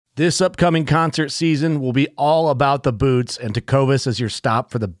This upcoming concert season will be all about the boots, and Tecovas is your stop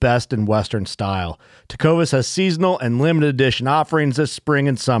for the best in Western style. Tecovas has seasonal and limited edition offerings this spring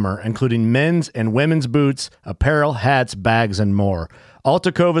and summer, including men's and women's boots, apparel, hats, bags, and more. All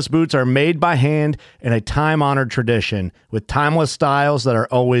Tecovas boots are made by hand in a time-honored tradition with timeless styles that are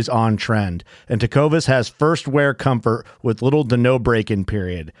always on trend. And Tecovas has first wear comfort with little to no break-in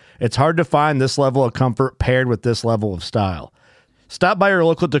period. It's hard to find this level of comfort paired with this level of style. Stop by your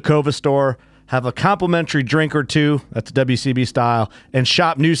local Tecovas store, have a complimentary drink or two, that's WCB style, and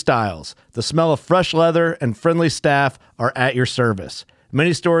shop new styles. The smell of fresh leather and friendly staff are at your service.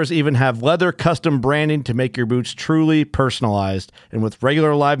 Many stores even have leather custom branding to make your boots truly personalized. And with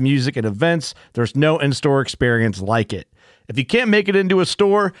regular live music and events, there's no in-store experience like it. If you can't make it into a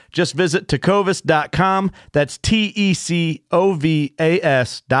store, just visit tecovas.com. That's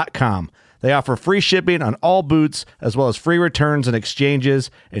TECOVAS.com. They offer free shipping on all boots, as well as free returns and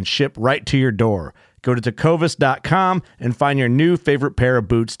exchanges, and ship right to your door. Go to tecovas.com and find your new favorite pair of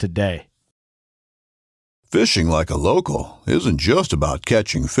boots today. Fishing like a local isn't just about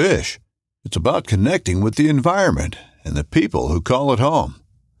catching fish. It's about connecting with the environment and the people who call it home.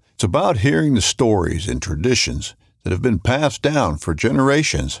 It's about hearing the stories and traditions that have been passed down for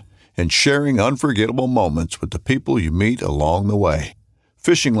generations and sharing unforgettable moments with the people you meet along the way.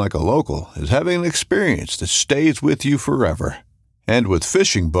 Fishing like a local is having an experience that stays with you forever. And with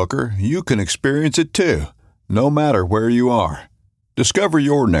Fishing Booker, you can experience it too, no matter where you are. Discover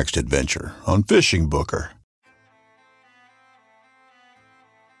your next adventure on Fishing Booker.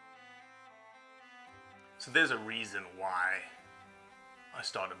 So there's a reason why I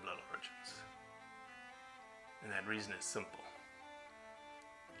started Blood Origins. And that reason is simple.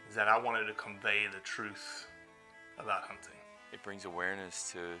 Is that I wanted to convey the truth about hunting. It brings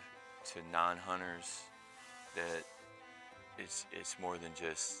awareness to non-hunters that it's more than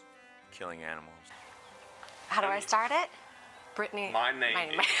just killing animals. How do I start it? Brittany. My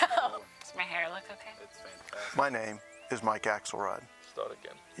name is... Does my hair look okay? It's fantastic. My name is Mike Axelrod. Start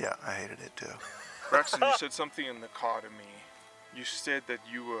again. Yeah, I hated it too. Braxton, you said something in the car to me. You said that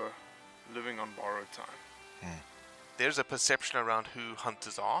you were living on borrowed time. There's a perception around who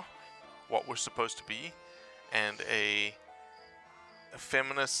hunters are, what we're supposed to be, and a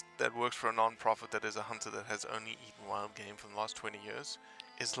feminist that works for a non-profit that is a hunter that has only eaten wild game for the last 20 years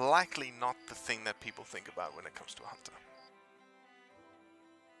is likely not the thing that people think about when it comes to a hunter.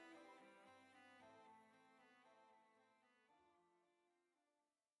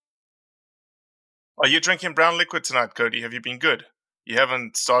 Are you drinking brown liquid tonight, Cody? Have you been good? You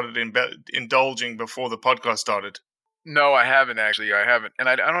haven't started indulging before the podcast started. No, I haven't actually. I haven't. And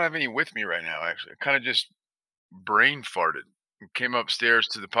I don't have any with me right now, actually. I kind of just brain farted. Came upstairs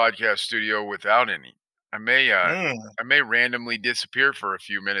to the podcast studio without any. I may randomly disappear for a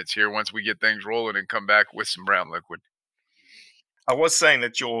few minutes here once we get things rolling and come back with some brown liquid. I was saying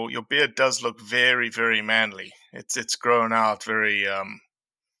that your beard does look very, very manly. It's grown out very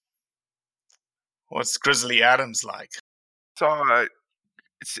what's Grizzly Adams like? So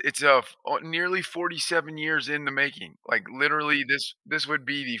it's nearly 47 years in the making. Like literally this would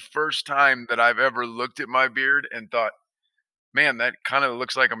be the first time that I've ever looked at my beard and thought, man, that kind of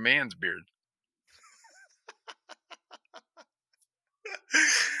looks like a man's beard.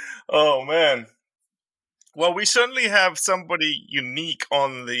 Oh, man. Well, we certainly have somebody unique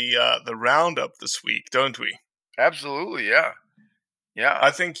on the Roundup this week, don't we? Absolutely, yeah. Yeah.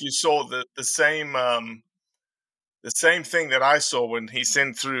 I think you saw the same thing that I saw when he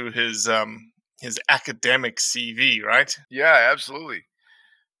sent through his academic CV, right? Yeah, absolutely.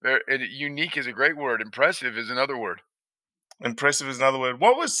 Unique is a great word. Impressive is another word. Impressive is another word.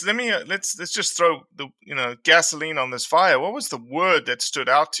 What was? Let's just throw the gasoline on this fire. What was the word that stood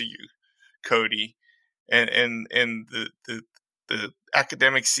out to you, Cody, and the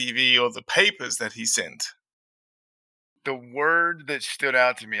academic CV or the papers that he sent? The word that stood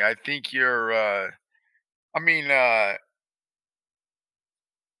out to me, I think you're. Maybe,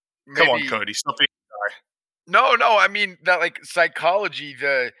 come on, Cody, stop being shy. No. I mean that, like psychology.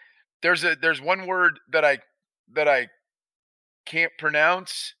 There's one word that I can't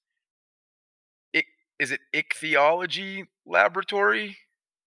pronounce. Is it ichthyology laboratory?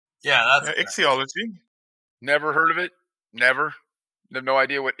 Yeah, that's ichthyology. Never heard of it. Never. I have no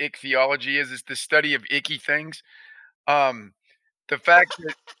idea what ichthyology is. It's the study of icky things. The fact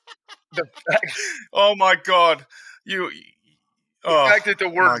that oh my God, the fact that the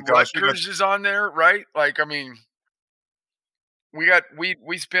word Rutgers is on there, right? Like, I mean,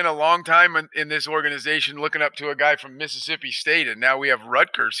 we spent a long time in this organization looking up to a guy from Mississippi State, and now we have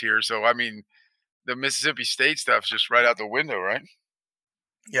Rutgers here. So, I mean, the Mississippi State stuff's just right out the window, right?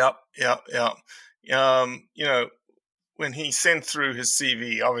 Yep, yep, yep. When he sent through his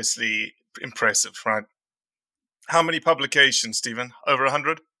CV, obviously impressive, right? How many publications, Stephen? Over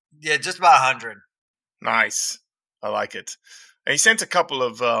 100? Yeah, just about 100. Nice. I like it. And he sent a couple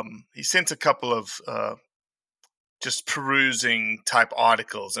of just perusing type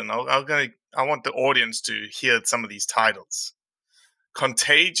articles, and I want the audience to hear some of these titles.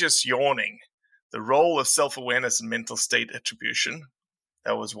 Contagious Yawning, the role of self-awareness and mental state attribution.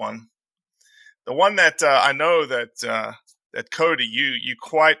 That was one. The one that I know that Cody, you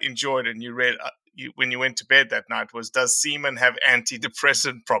quite enjoyed and you read when you went to bed that night was, does semen have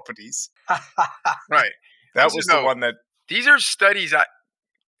antidepressant properties? Right. That was the one that. These are studies.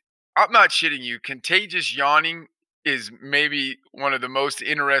 I'm not shitting you. Contagious yawning is maybe one of the most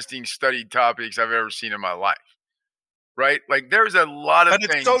interesting studied topics I've ever seen in my life. Right? Like there's a lot of But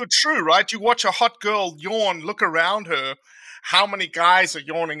it's things. so true, right? You watch a hot girl yawn, look around her. How many guys are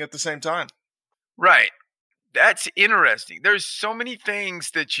yawning at the same time? Right. That's interesting. There's so many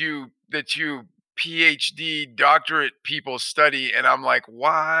things that you PhD doctorate people study, and I'm like,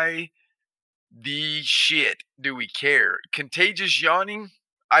 why the shit do we care? Contagious yawning?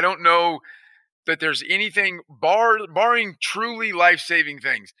 I don't know that there's anything barring truly life-saving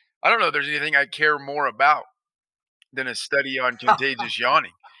things. I don't know if there's anything I care more about than a study on contagious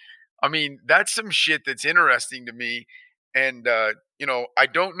yawning. I mean, that's some shit that's interesting to me. And, I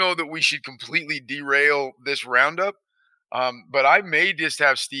don't know that we should completely derail this roundup, but I may just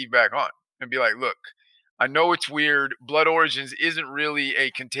have Steve back on and be like, look, I know it's weird. Blood Origins isn't really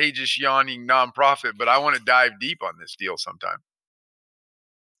a contagious yawning nonprofit, but I want to dive deep on this deal sometime.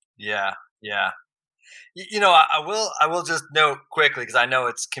 Yeah, yeah. I will just note quickly, because I know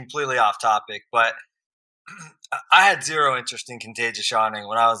it's completely off topic, but I had zero interest in contagious yawning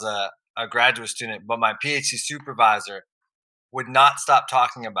when I was a graduate student, but my PhD supervisor would not stop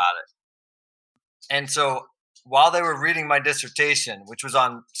talking about it. And so while they were reading my dissertation, which was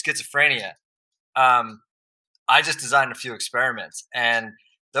on schizophrenia, I just designed a few experiments. And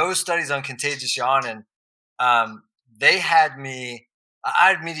those studies on contagious yawning, I had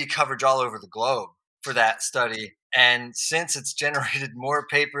media coverage all over the globe for that study. And since it's generated more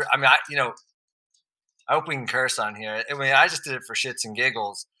paper, I mean, I hope we can curse on here. I mean, I just did it for shits and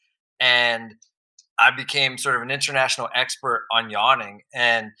giggles. And I became sort of an international expert on yawning.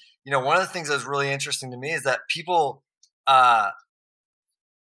 And, one of the things that was really interesting to me is that people,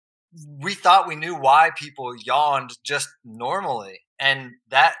 we thought we knew why people yawned just normally. And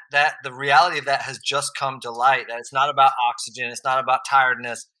that the reality of that has just come to light, that it's not about oxygen. It's not about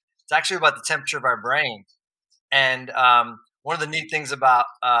tiredness. It's actually about the temperature of our brain. And one of the neat things about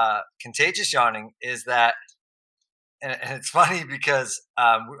contagious yawning is that, and it's funny because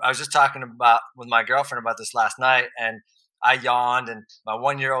I was just talking with my girlfriend about this last night, and I yawned, and my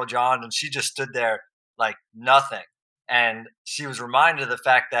 1-year-old yawned, and she just stood there like nothing. And she was reminded of the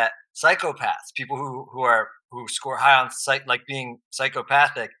fact that psychopaths, people who score high on like being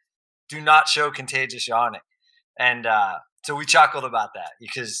psychopathic, do not show contagious yawning. And so we chuckled about that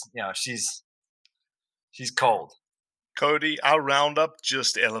because she's cold. Cody, our roundup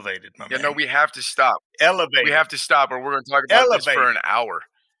just elevated, my man. No, we have to stop. Elevated. We have to stop, or we're going to talk about this for an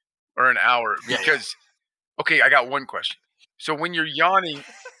hour. Because, okay, I got one question. So when you're yawning,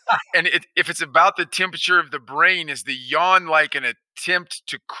 and if it's about the temperature of the brain, is the yawn like an attempt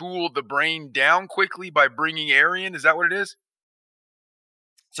to cool the brain down quickly by bringing air in? Is that what it is?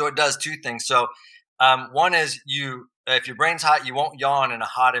 So it does two things. So one is if your brain's hot, you won't yawn in a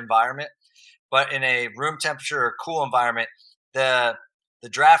hot environment. But in a room temperature or cool environment, the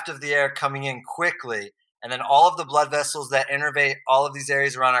draft of the air coming in quickly, and then all of the blood vessels that innervate all of these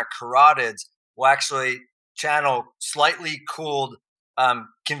areas around our carotids will actually channel slightly cooled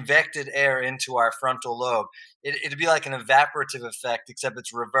convected air into our frontal lobe. It'd be like an evaporative effect, except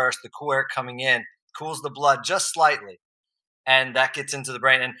it's reversed. The cool air coming in cools the blood just slightly, and that gets into the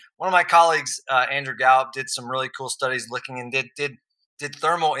brain. And one of my colleagues, Andrew Gallup, did some really cool studies looking and did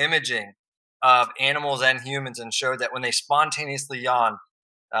thermal imaging of animals and humans, and showed that when they spontaneously yawn,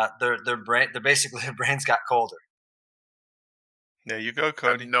 their brains got colder. There you go,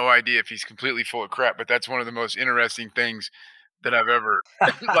 Cody. I have no idea if he's completely full of crap, but that's one of the most interesting things that I've ever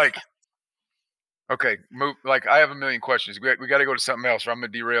like. Okay, move. Like, I have a million questions. We got to go to something else, or I'm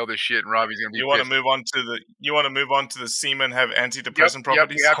gonna derail this shit, and Robbie's gonna be. You want to move on to the semen have antidepressant properties? Yep,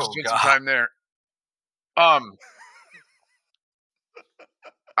 we have to spend some time there.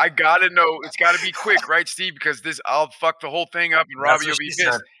 I gotta know. It's got to be quick, right, Steve? Because I'll fuck the whole thing up, and Robbie will be pissed.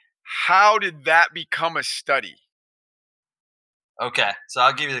 Said. How did that become a study? Okay, so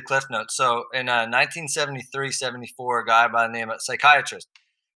I'll give you the cliff notes. So in 1973-74, a guy by the name of psychiatrist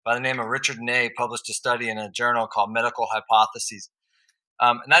by the name of Richard Ney published a study in a journal called Medical Hypotheses.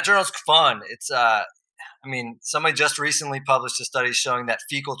 And that journal's fun. It's, somebody just recently published a study showing that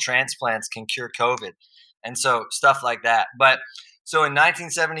fecal transplants can cure COVID. And so stuff like that. But so in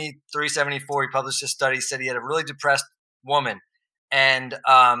 1973, 74, he published a study, said he had a really depressed woman, and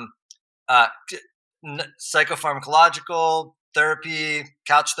psychopharmacological therapy,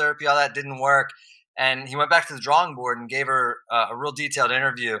 couch therapy, all that didn't work. And he went back to the drawing board and gave her a real detailed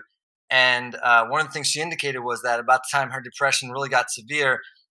interview. And one of the things she indicated was that about the time her depression really got severe,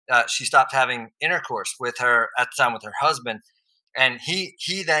 she stopped having intercourse with her at the time with her husband. And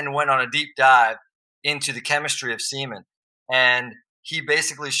he then went on a deep dive into the chemistry of semen. And he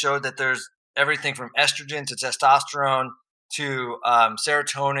basically showed that there's everything from estrogen to testosterone to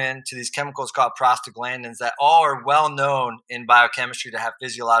serotonin to these chemicals called prostaglandins that all are well known in biochemistry to have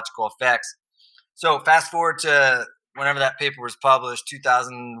physiological effects. So fast forward to whenever that paper was published,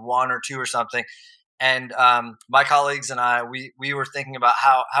 2001 or 2 or something. And my colleagues and I, we were thinking about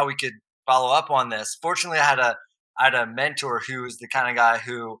how we could follow up on this. Fortunately, I had a mentor who was the kind of guy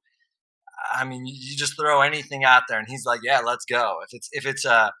who, you just throw anything out there and he's like, yeah, let's go. If it's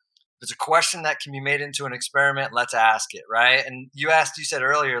a question that can be made into an experiment, let's ask it, right? And you said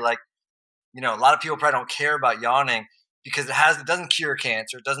earlier, like, a lot of people probably don't care about yawning because it doesn't cure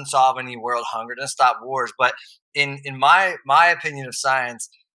cancer, it doesn't solve any world hunger, it doesn't stop wars. But in my opinion of science,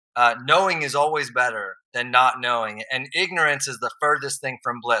 knowing is always better than not knowing, and ignorance is the furthest thing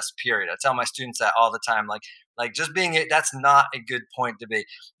from bliss. Period. I tell my students that all the time. Like just being it, that's not a good point to be.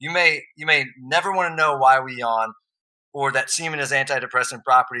 You may never want to know why we yawn, or that semen has antidepressant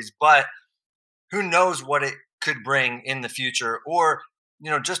properties, but who knows what it could bring in the future, or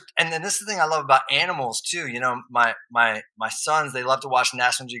and then this is the thing I love about animals too. My sons, they love to watch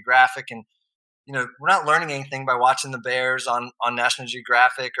National Geographic, and we're not learning anything by watching the bears on National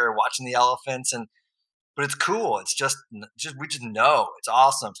Geographic or watching the elephants, but it's cool. It's just we just know it's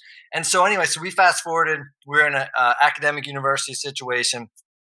awesome. And so anyway, so we fast forwarded. We're in an academic university situation.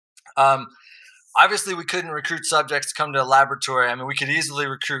 Obviously, we couldn't recruit subjects to come to a laboratory. We could easily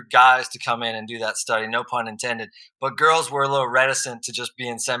recruit guys to come in and do that study, no pun intended. But girls were a little reticent to just be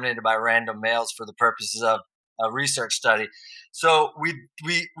inseminated by random males for the purposes of a research study. So we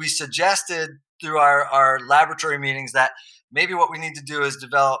suggested through our laboratory meetings that maybe what we need to do is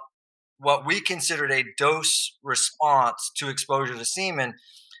develop what we considered a dose response to exposure to semen.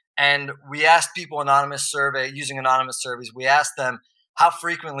 And we asked people using anonymous surveys, we asked them how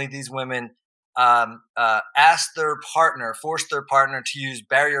frequently these women forced their partner to use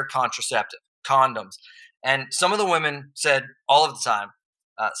barrier contraceptive, condoms. And some of the women said all of the time.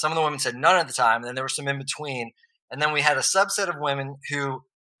 Some of the women said none of the time. And then there were some in between. And then we had a subset of women who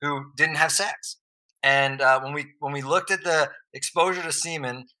didn't have sex. And when we looked at the exposure to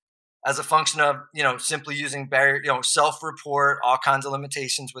semen as a function of simply using barrier, self-report, all kinds of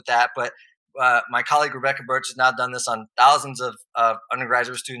limitations with that. But my colleague Rebecca Birch has now done this on thousands of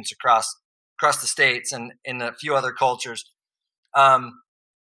undergraduate students across the states and in a few other cultures. The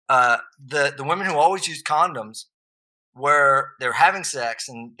women who always used condoms they're having sex,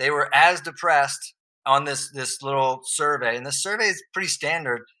 and they were as depressed on this little survey. And this survey is pretty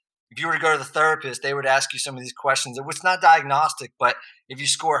standard. If you were to go to the therapist, they would ask you some of these questions. It's not diagnostic, but if you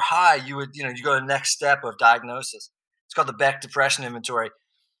score high, you would you go to the next step of diagnosis. It's called the Beck Depression Inventory.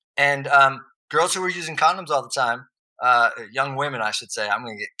 And girls who were using condoms all the time, young women, I should say, I'm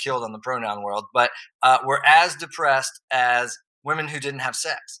going to get killed on the pronoun world, but were as depressed as women who didn't have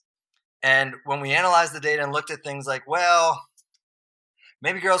sex. And when we analyzed the data and looked at things like, well,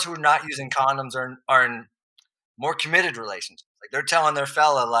 maybe girls who are not using condoms are in more committed relationships. Like they're telling their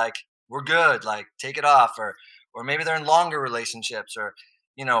fella, like, we're good, like take it off, or maybe they're in longer relationships, or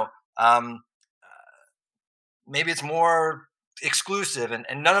maybe it's more exclusive, and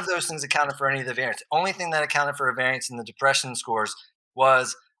none of those things accounted for any of the variance. The only thing that accounted for a variance in the depression scores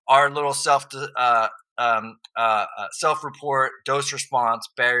was our little self-report, dose response,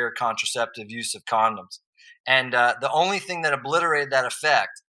 barrier contraceptive use of condoms. And the only thing that obliterated that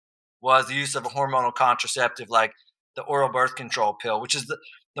effect was the use of a hormonal contraceptive like the oral birth control pill, which is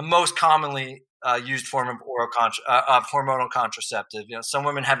the most commonly used form of of hormonal contraceptive. Some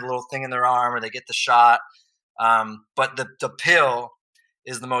women have a little thing in their arm, or they get the shot, but the pill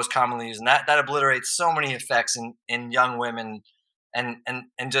is the most commonly used, and that obliterates so many effects in young women, and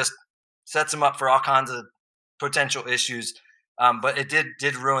just sets them up for all kinds of potential issues. But it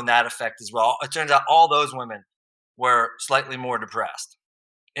did ruin that effect as well. It turns out all those women were slightly more depressed,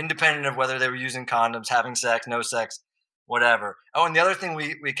 independent of whether they were using condoms, having sex, no sex, whatever. Oh, and the other thing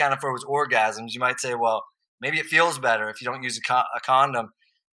we accounted for was orgasms. You might say, well, maybe it feels better if you don't use a condom.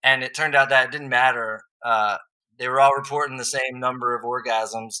 and it turned out that it didn't matter. They were all reporting the same number of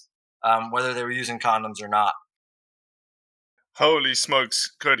orgasms, whether they were using condoms or not. Holy smokes,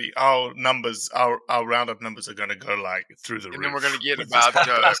 Cody! Our numbers, our Roundup numbers are going to go like through the roof. And then we're going to get with this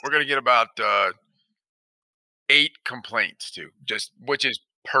about podcast. 8 complaints too, which is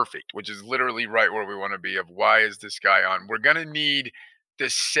perfect, which is literally right where we want to be. Of why is this guy on? We're going to need the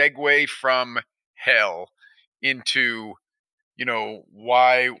segue from hell into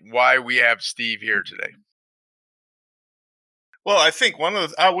why we have Steve here today. Well, I think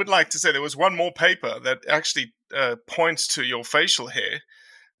I would like to say there was one more paper that actually points to your facial hair.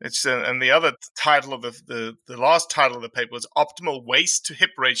 It's and the other title of the last title of the paper was "Optimal Waist to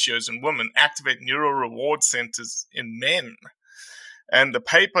Hip Ratios in Women Activate Neural Reward Centers in Men." And the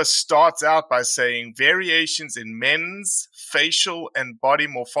paper starts out by saying variations in men's facial and body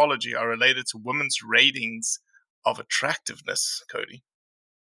morphology are related to women's ratings of attractiveness. Cody,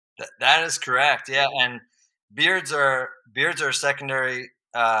 That is correct. Yeah, and beards are a secondary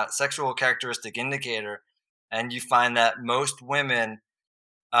sexual characteristic indicator, and you find that most women,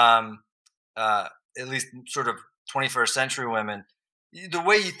 at least sort of 21st century women, the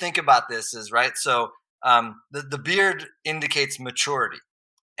way you think about this is right. So the beard indicates maturity,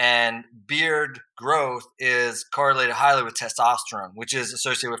 and beard growth is correlated highly with testosterone, which is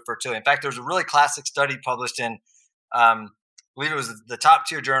associated with fertility. In fact, there was a really classic study published in, I believe it was the top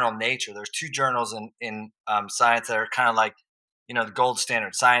tier journal, Nature. There's 2 journals in science that are kind of like, the gold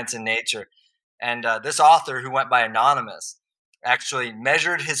standard, Science and Nature. And this author, who went by anonymous, actually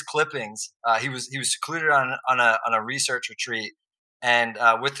measured his clippings. He was secluded on a research retreat, and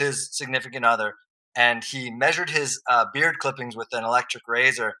with his significant other, and he measured his beard clippings with an electric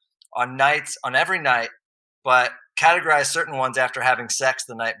razor on every night, but categorized certain ones after having sex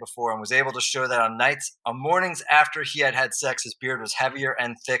the night before, and was able to show that on mornings after he had sex, his beard was heavier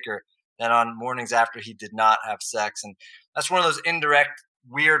and thicker than on mornings after he did not have sex. And that's one of those indirect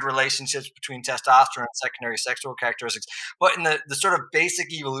weird relationships between testosterone and secondary sexual characteristics. But in the sort of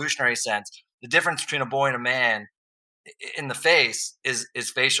basic evolutionary sense, the difference between a boy and a man in the face is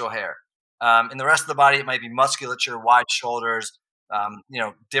facial hair. In the rest of the body, it might be musculature, wide shoulders,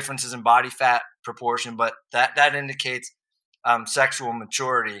 differences in body fat proportion, but that indicates sexual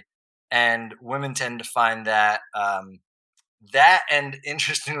maturity. And women tend to find that and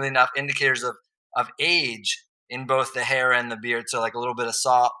interestingly enough, indicators of age in both the hair and the beard. So like a little bit of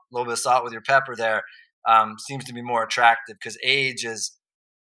salt with your pepper there seems to be more attractive, because age is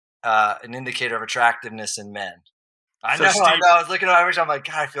an indicator of attractiveness in men. I know. I was looking at my I'm like,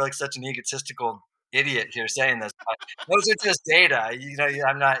 God, I feel like such an egotistical idiot here saying this. But those are just data.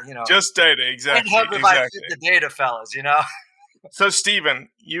 I'm not, just data. Exactly. Can't help if I fit the data, fellas, So, Stephen,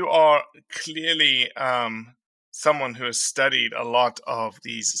 you are clearly someone who has studied a lot of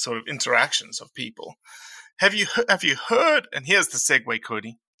these sort of interactions of people. Have you heard? And here's the segue,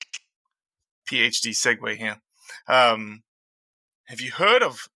 Cody. PhD segue here. Have you heard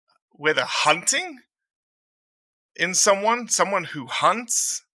of whether hunting in someone who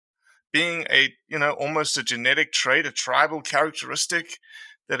hunts, being almost a genetic trait, a tribal characteristic,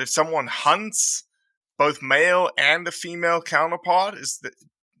 that if someone hunts both male and a female counterpart, is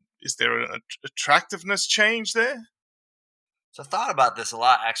there an attractiveness change there? So I've thought about this a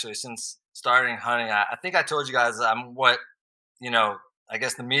lot, actually, since starting hunting. I think I told you guys I'm what, I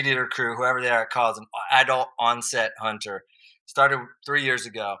guess the Meat Eater crew, whoever they are, calls an adult onset hunter. Started 3 years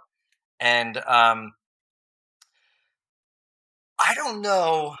ago. And I don't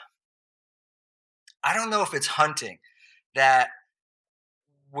know if it's hunting that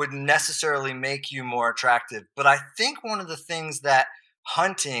would necessarily make you more attractive. But I think one of the things that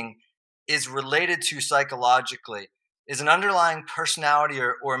hunting is related to psychologically is an underlying personality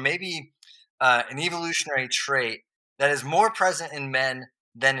or maybe an evolutionary trait that is more present in men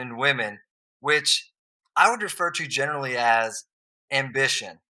than in women, which I would refer to generally as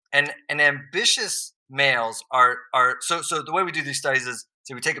ambition. And ambitious males are so the way we do these studies is,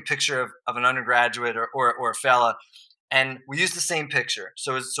 so we take a picture of an undergraduate or a fella, and we use the same picture.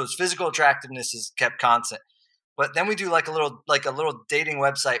 So his physical attractiveness is kept constant. But then we do like a little dating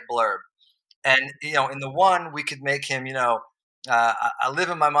website blurb. And in the one we could make him, I live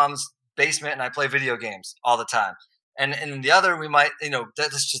in my mom's basement and I play video games all the time. And in the other we might,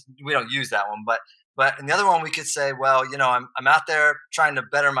 that's just, we don't use that one. But in the other one we could say, well, I'm out there trying to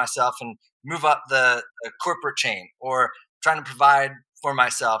better myself and move up the corporate chain, or trying to provide for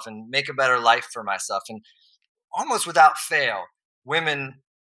myself and make a better life for myself. And almost without fail, women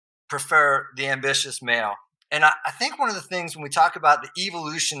prefer the ambitious male. And I think one of the things when we talk about the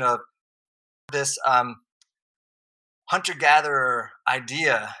evolution of this hunter-gatherer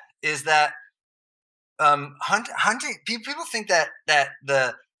idea is that hunting. People think that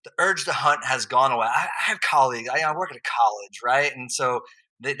the urge to hunt has gone away. I have colleagues. I work at a college, right? And so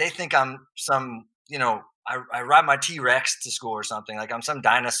they think I'm some, I ride my T-Rex to school or something. Like I'm some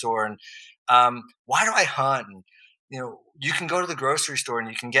dinosaur. And why do I hunt? And you can go to the grocery store and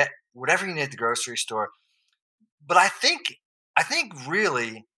you can get whatever you need at the grocery store. But I think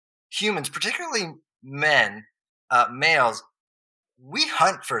really humans, particularly men, males, we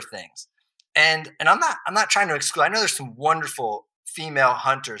hunt for things. And I'm not trying to exclude. I know there's some wonderful female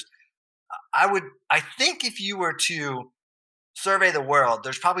hunters. I think if you were to survey the world,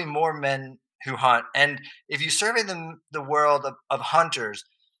 there's probably more men who hunt. And if you survey the world of hunters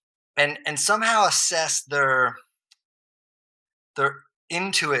and somehow assess their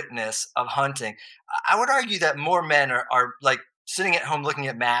intuitiveness of hunting, I would argue that more men are like sitting at home looking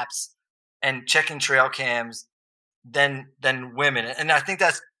at maps and checking trail cams than women. And I think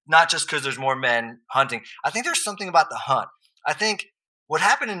that's not just because there's more men hunting. I think there's something about the hunt. I think what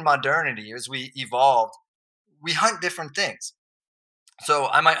happened in modernity as we evolved, we hunt different things. So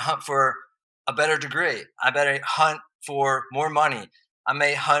I might hunt for a better degree. I better hunt for more money. I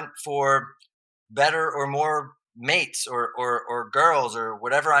may hunt for better or more mates or girls or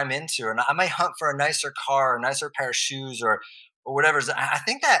whatever I'm into. And I may hunt for a nicer car, a nicer pair of shoes or whatever. I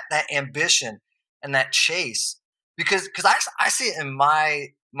think that ambition and that chase, because I see it in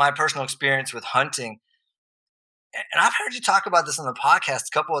my personal experience with hunting. And I've heard you talk about this on the podcast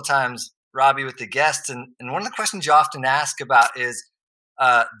a couple of times, Robbie, with the guests. And one of the questions you often ask about is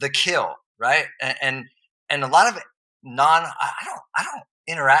the kill, right? And a lot of I don't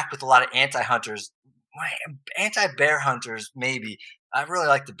interact with a lot of anti-hunters, anti-bear hunters. Maybe I really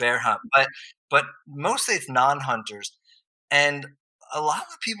like the bear hunt, but mostly it's non-hunters. And a lot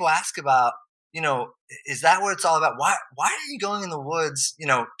of people ask about, is that what it's all about? Why are you going in the woods,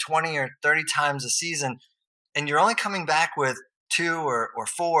 20 or 30 times a season, and you're only coming back with 2 or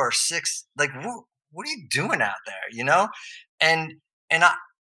 4 or 6? Like, what are you doing out there? And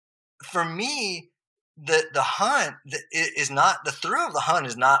for me, the hunt is not the thrill of the hunt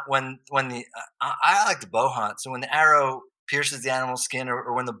is not when the I like to bow hunt. So when the arrow pierces the animal's skin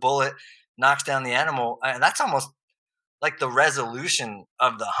or when the bullet knocks down the animal, that's almost like the resolution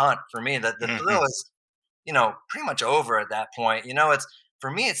of the hunt for me. That the thrill is, pretty much over at that point. It's for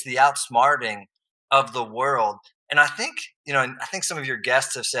me, it's the outsmarting of the world. And I think, and I think some of your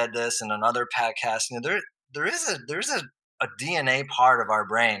guests have said this in another podcast. There is a DNA part of our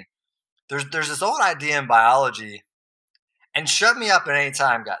brain. There's this old idea in biology, and shut me up at any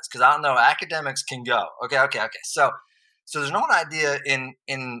time, guys, because I don't know. Academics can go. Okay. So there's an old idea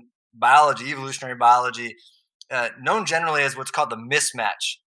in biology, evolutionary biology, known generally as what's called the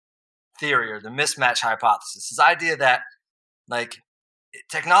mismatch theory or the mismatch hypothesis. This idea that like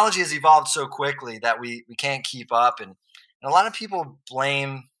technology has evolved so quickly that we can't keep up, and a lot of people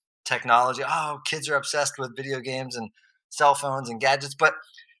blame technology. Oh, kids are obsessed with video games and cell phones and gadgets, but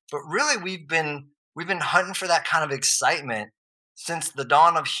really we've been hunting for that kind of excitement since the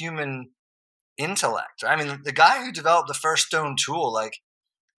dawn of human intellect. Right? I mean, the guy who developed the first stone tool, like,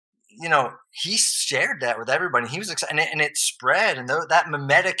 he shared that with everybody. He was excited, and it spread. And that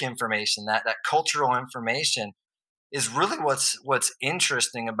mimetic information, that cultural information, is really what's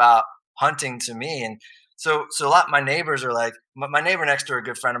interesting about hunting to me. And so a lot. My neighbors are like, my neighbor next door, a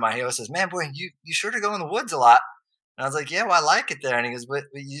good friend of mine. He always says, "Man, boy, you sure to go in the woods a lot." And I was like, "Yeah, well, I like it there." And he goes, "But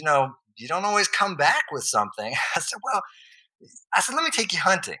you don't always come back with something." I said, "Let me take you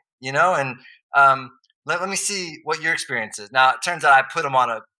hunting, and let me see what your experience is." Now it turns out I put him on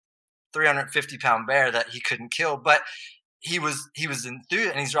a 350-pound bear that he couldn't kill, but he was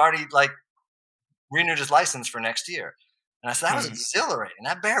enthused, and he's already like renewed his license for next year. And I said, that was exhilarating.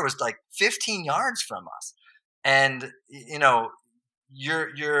 That bear was like 15 yards from us, and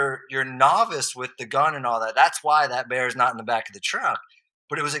you're novice with the gun and all that. That's why that bear is not in the back of the truck.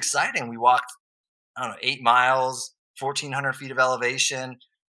 But it was exciting. We walked, I don't know, 8 miles, 1,400 feet of elevation.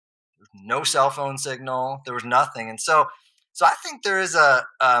 No cell phone signal. There was nothing. And so I think there is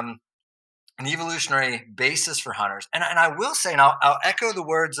an evolutionary basis for hunters. And I will say, and I'll echo the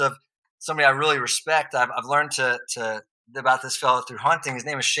words of somebody I really respect. I've learned to about this fellow through hunting. His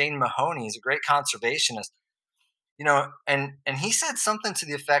name is Shane Mahoney. He's a great conservationist. And he said something to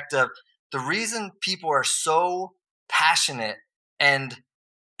the effect of the reason people are so passionate and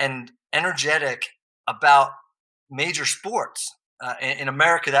energetic about major sports. In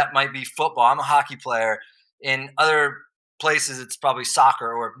America, that might be football. I'm a hockey player. In other places, it's probably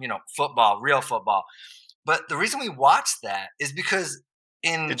soccer or football, real football. But the reason we watch that is because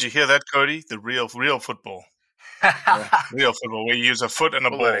Did you hear that, Cody? The real football. Real football, where you use a foot and a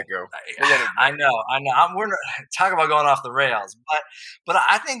We'll ball. let it go. We'll let it go. I know. We're not, talk about going off the rails, but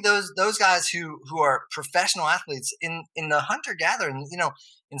I think those guys who are professional athletes in the hunter gathering,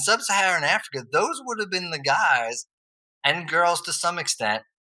 in sub-Saharan Africa, those would have been the guys and girls to some extent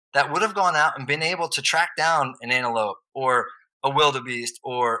that would have gone out and been able to track down an antelope or a wildebeest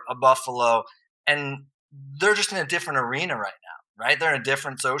or a buffalo, and they're just in a different arena right now, right? They're in a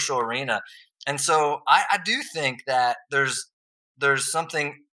different social arena, and so I do think that there's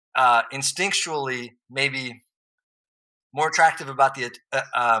something instinctually maybe more attractive about the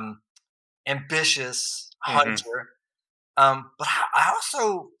ambitious hunter. But I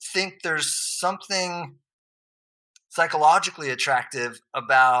also think there's something psychologically attractive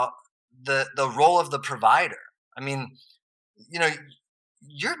about the role of the provider. I mean,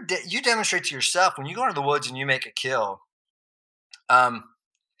 you demonstrate to yourself when you go into the woods and you make a kill.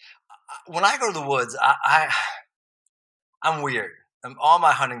 When I go to the woods, I'm weird. All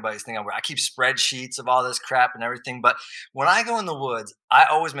my hunting buddies think I'm weird. I keep spreadsheets of all this crap and everything. But when I go in the woods, I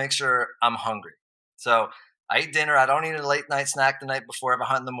always make sure I'm hungry. So I eat dinner. I don't eat a late night snack the night before. I have a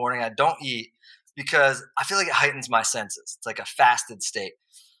hunt in the morning. I don't eat because I feel like it heightens my senses. It's like a fasted state.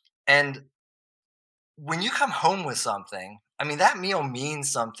 And when you come home with something, I mean, that meal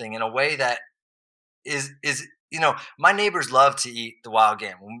means something in a way that is my neighbors love to eat the wild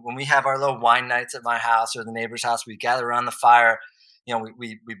game. When we have our little wine nights at my house or the neighbor's house, we gather around the fire.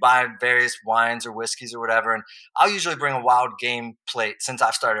 We buy various wines or whiskeys or whatever, and I'll usually bring a wild game plate since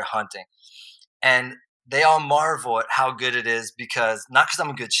I've started hunting. And they all marvel at how good it is because not because I'm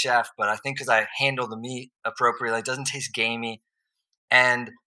a good chef, but I think because I handle the meat appropriately. It doesn't taste gamey,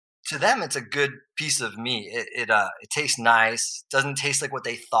 and to them, it's a good piece of meat. It tastes nice. Doesn't taste like what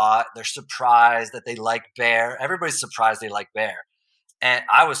they thought. They're surprised that they like bear. Everybody's surprised they like bear, and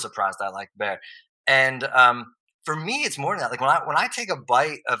I was surprised I liked bear. And for me, it's more than that. Like when I take a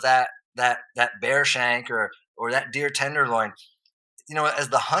bite of that bear shank or that deer tenderloin, as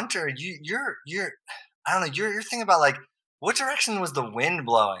the hunter, you're I don't know, you're thinking about like what direction was the wind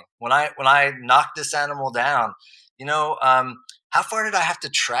blowing when I knocked this animal down. How far did I have to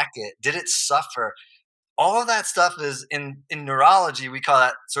track it? Did it suffer? All of that stuff is in neurology. We call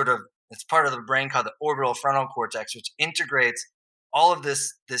that it's part of the brain called the orbital frontal cortex, which integrates all of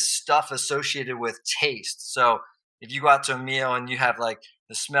this stuff associated with taste. So if you go out to a meal and you have like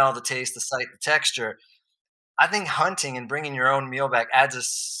the smell, the taste, the sight, the texture, I think hunting and bringing your own meal back adds a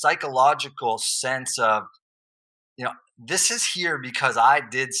psychological sense of, this is here because I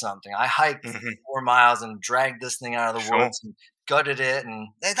did something. I hiked 4 miles and dragged this thing out of the woods and gutted it, and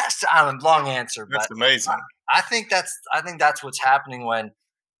that's a long answer. That's but amazing. I think that's what's happening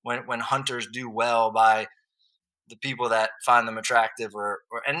when hunters do well by the people that find them attractive,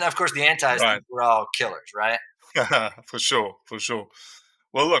 and of course the antis think we're all killers, right? For sure.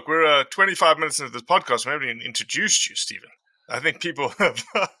 Well, look, we're 25 minutes into this podcast. We haven't even introduced you, Stephen. I think people have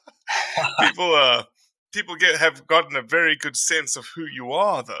have gotten a very good sense of who you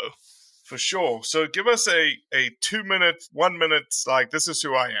are, though, for sure. So give us a 2 minute, 1 minute, like, this is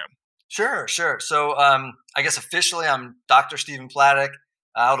who I am. Sure. So I guess officially I'm Dr. Stephen Plattick.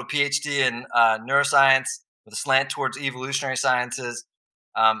 I hold a PhD in neuroscience with a slant towards evolutionary sciences.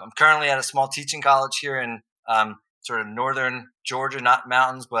 I'm currently at a small teaching college here in sort of northern Georgia, not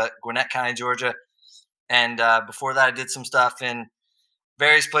mountains, but Gwinnett County, Georgia. And before that, I did some stuff in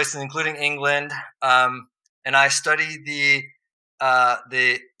various places, including England. And I study the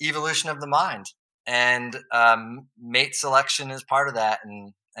evolution of the mind, and mate selection is part of that.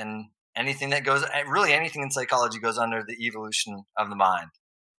 And anything that goes, really anything in psychology goes under the evolution of the mind.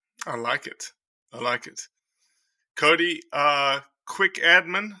 I like it. Cody, quick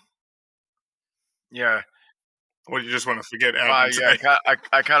admin. Yeah. Or you just want to forget admin today?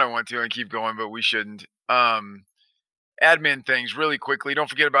 I kind of want to and keep going, but we shouldn't. Admin things really quickly. Don't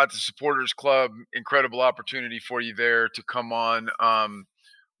forget about the Supporters Club. Incredible opportunity for you there to come on.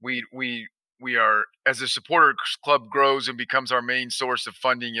 We are, as the Supporters Club grows and becomes our main source of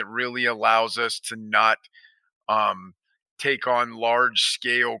funding, it really allows us to not take on large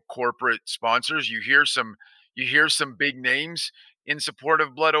scale corporate sponsors. You hear some big names in support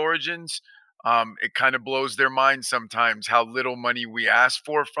of Blood Origins. It kind of blows their mind sometimes how little money we ask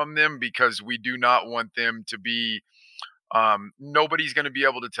for from them, because we do not want them to be nobody's going to be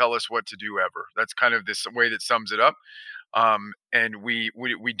able to tell us what to do ever. That's kind of this way that sums it up. And we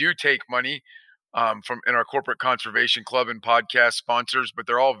do take money from in our corporate conservation club and podcast sponsors, but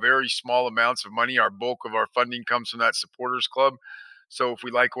they're all very small amounts of money. Our bulk of our funding comes from that Supporters Club. So if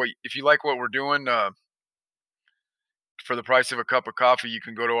you like what we're doing, for the price of a cup of coffee, you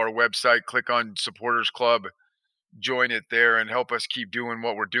can go to our website, click on Supporters Club, join it there and help us keep doing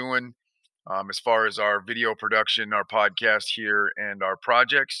what we're doing as far as our video production, our podcast here, and our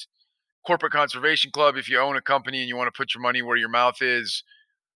projects. Corporate Conservation Club, if you own a company and you want to put your money where your mouth is,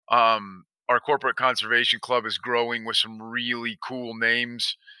 our Corporate Conservation Club is growing with some really cool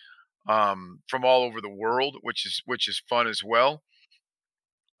names from all over the world, which is fun as well.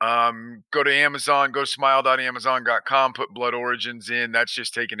 Go to Amazon, go to smile.amazon.com, put Blood Origins in. That's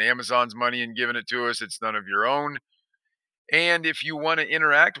just taking Amazon's money and giving it to us. It's none of your own. And if you want to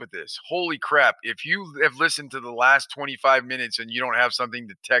interact with this, holy crap, if you have listened to the last 25 minutes and you don't have something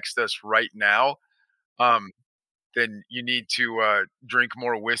to text us right now, then you need to drink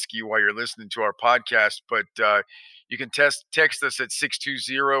more whiskey while you're listening to our podcast. But you can text us at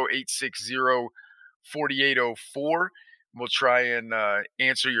 620-860-4804. We'll try and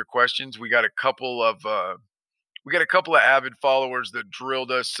answer your questions. We got a couple of avid followers that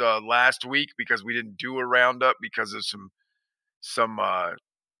drilled us last week because we didn't do a roundup because of some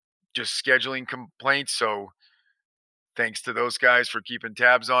just scheduling complaints. So thanks to those guys for keeping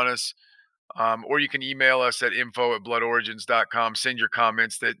tabs on us. Or you can email us at info@bloodorigins.com. Send your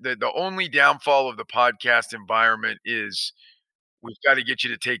comments. The only downfall of the podcast environment is we've got to get you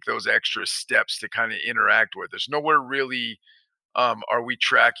to take those extra steps to kind of interact with us. Nowhere really are we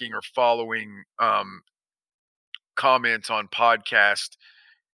tracking or following comments on podcast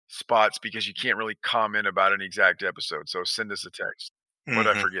spots because you can't really comment about an exact episode. So send us a text. What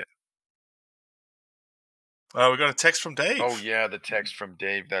did I forget? We got a text from Dave. Oh, yeah, the text from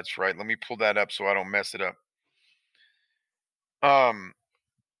Dave. That's right. Let me pull that up so I don't mess it up.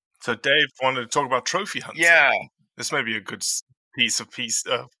 So Dave wanted to talk about trophy hunting. Yeah. This may be a good piece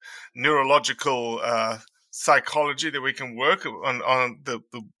of neurological psychology that we can work on the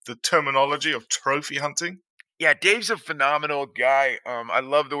terminology of trophy hunting. Yeah, Dave's a phenomenal guy. I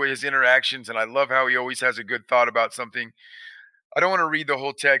love the way his interactions, and I love how he always has a good thought about something. I don't want to read the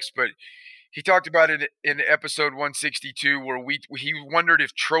whole text, but he talked about it in episode 162 where he wondered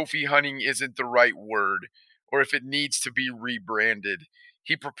if trophy hunting isn't the right word or if it needs to be rebranded.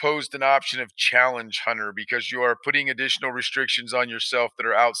 He proposed an option of challenge hunter because you are putting additional restrictions on yourself that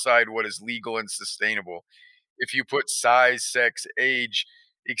are outside what is legal and sustainable. If you put size, sex, age,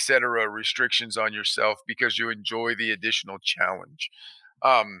 etc. restrictions on yourself because you enjoy the additional challenge.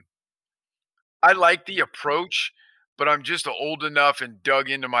 I like the approach, but I'm just old enough and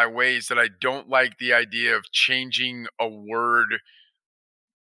dug into my ways that I don't like the idea of changing a word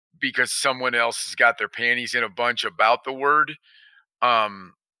because someone else has got their panties in a bunch about the word.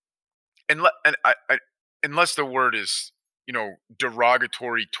 Unless the word is,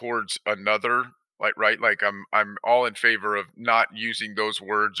 derogatory towards another, like I'm all in favor of not using those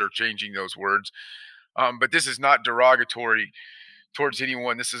words or changing those words. But this is not derogatory towards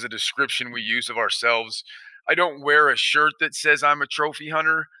anyone. This is a description we use of ourselves. I don't wear a shirt that says I'm a trophy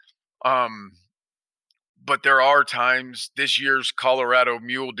hunter. But there are times, this year's Colorado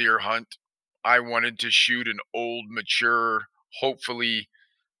mule deer hunt, I wanted to shoot an old, mature, hopefully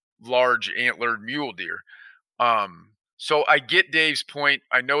large antlered mule deer. So I get Dave's point.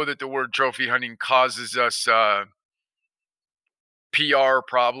 I know that the word trophy hunting causes us PR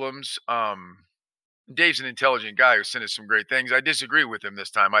problems. Dave's an intelligent guy who sent us some great things. I disagree with him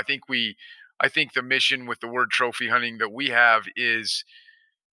this time. I think the mission with the word trophy hunting that we have is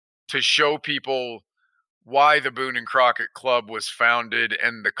to show people why the Boone and Crockett Club was founded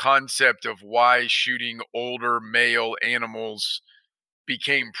and the concept of why shooting older male animals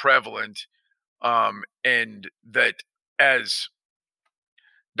became prevalent. And that, as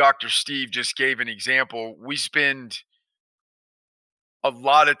Dr. Steve just gave an example, we spend a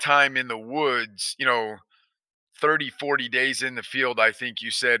lot of time in the woods, 30, 40 days in the field, I think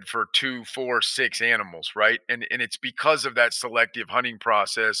you said, for 2, 4, 6 animals, right? And it's because of that selective hunting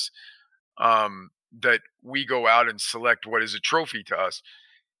process that we go out and select what is a trophy to us.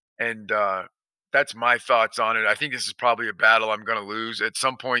 And that's my thoughts on it. I think this is probably a battle I'm going to lose. At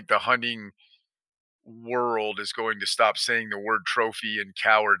some point, the hunting world is going to stop saying the word trophy and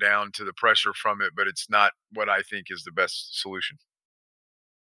cower down to the pressure from it, but it's not what I think is the best solution.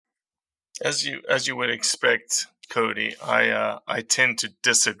 As you would expect, Cody, I tend to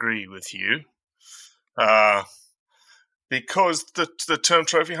disagree with you. Because the term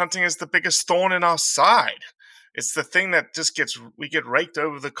trophy hunting is the biggest thorn in our side. It's the thing that just we get raked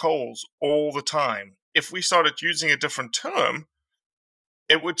over the coals all the time. If we started using a different term,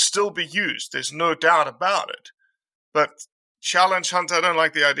 it would still be used. There's no doubt about it. But challenge hunter, I don't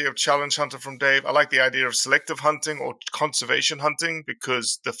like the idea of challenge hunter from Dave. I like the idea of selective hunting or conservation hunting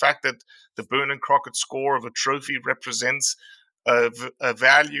because the fact that the Boone and Crockett score of a trophy represents a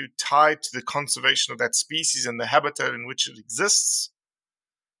value tied to the conservation of that species and the habitat in which it exists.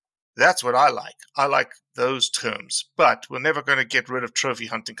 That's what I like. I like those terms. But we're never going to get rid of trophy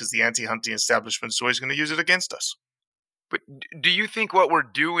hunting because the anti-hunting establishment is always going to use it against us. But do you think what we're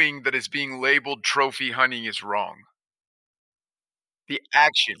doing that is being labeled trophy hunting is wrong? The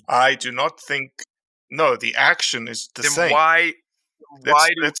action. I do not think. No, the action is the Then same. why Let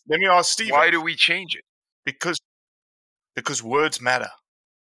me ask Steve. Why do we change it? Because words matter.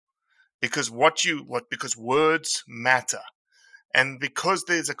 Because words matter. And because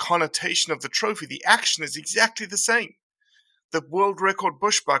there's a connotation of the trophy, the action is exactly the same. The world record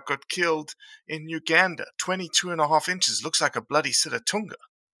bushbuck got killed in Uganda, 22.5 inches. Looks like a bloody Sitatunga.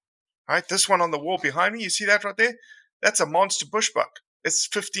 Right? This one on the wall behind me, you see that right there? That's a monster bushbuck. It's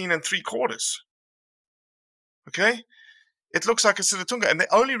 15 3/4. Okay? It looks like a Sitatunga. And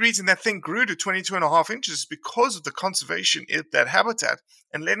the only reason that thing grew to 22.5 inches is because of the conservation of that habitat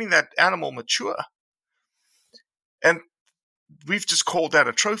and letting that animal mature. And we've just called that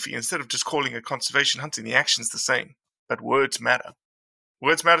a trophy instead of just calling it conservation hunting. The action's the same, but words matter.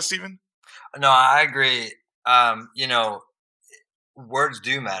 Words matter, Stephen? No, I agree. Words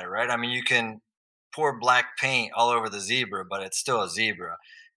do matter, right? I mean, you can pour black paint all over the zebra, but it's still a zebra.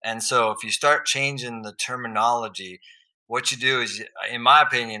 And so if you start changing the terminology, what you do is, in my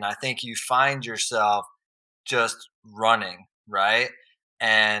opinion, I think you find yourself just running, right?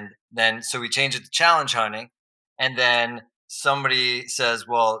 And then so we change it to challenge hunting, and then somebody says,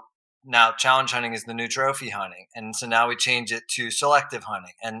 well, now challenge hunting is the new trophy hunting, and so now we change it to selective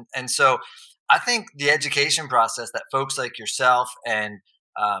hunting, and so I think the education process that folks like yourself and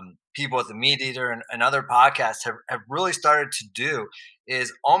people at the Meat Eater and other podcasts have really started to do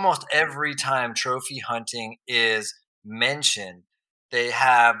is almost every time trophy hunting is mentioned, they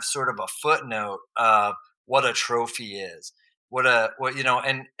have sort of a footnote of what a trophy is,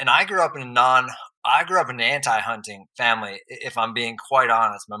 and I grew up in an anti-hunting family. If I'm being quite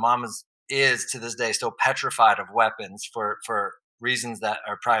honest, my mom is to this day still petrified of weapons for reasons that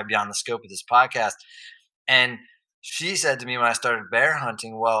are probably beyond the scope of this podcast. And she said to me when I started bear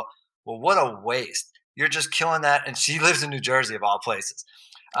hunting, well, what a waste! You're just killing that. And she lives in New Jersey, of all places.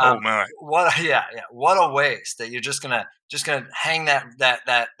 Oh my! Yeah. What a waste that you're just gonna hang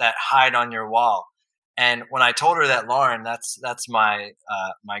that hide on your wall. And when I told her that, Lauren, that's my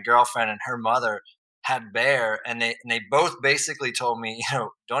my girlfriend and her mother had bear, and they both basically told me,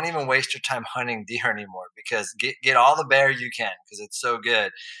 don't even waste your time hunting deer anymore, because get all the bear you can, because it's so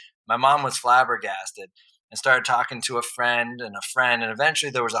good. My mom was flabbergasted and started talking to a friend, and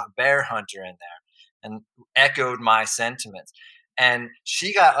eventually there was a bear hunter in there and echoed my sentiments. And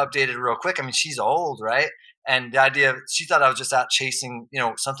she got updated real quick. I mean, she's old, right? And the idea, she thought I was just out chasing,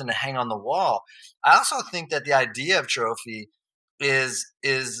 something to hang on the wall. I also think that the idea of trophy is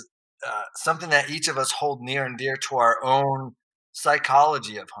something that each of us hold near and dear to our own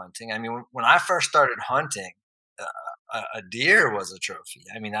psychology of hunting. I mean, when I first started hunting, a deer was a trophy.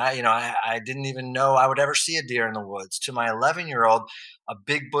 I mean, I didn't even know I would ever see a deer in the woods. To my 11-year-old, a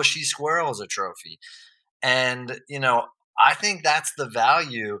big bushy squirrel is a trophy. And, I think that's the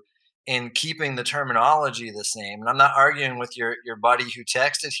value in keeping the terminology the same. And I'm not arguing with your buddy who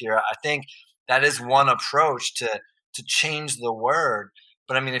texted here. I think that is one approach to change the word.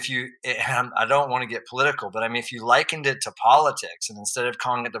 But I mean, I don't want to get political, but I mean, if you likened it to politics, and instead of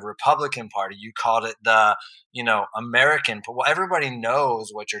calling it the Republican Party, you called it the, American, well, everybody knows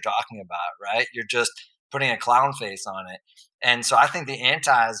what you're talking about, right? You're just putting a clown face on it. And so I think the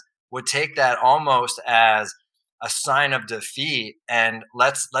antis would take that almost as a sign of defeat, and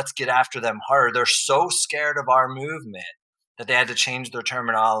let's get after them harder. They're so scared of our movement that they had to change their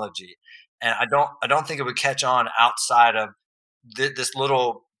terminology. And I don't think it would catch on outside of this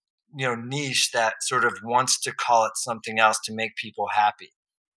little niche that sort of wants to call it something else to make people happy.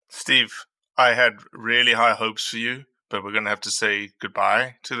 Steve, I had really high hopes for you, but we're going to have to say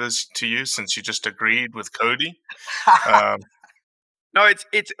goodbye to you since you just agreed with Cody. No,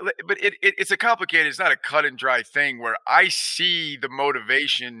 it's a complicated. It's not a cut and dry thing where I see the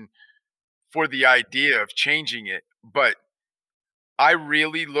motivation for the idea of changing it, but I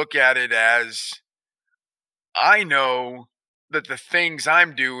really look at it as, I know that the things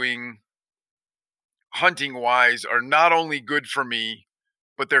I'm doing hunting wise are not only good for me,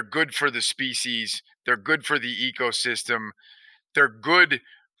 but they're good for the species. They're good for the ecosystem. They're good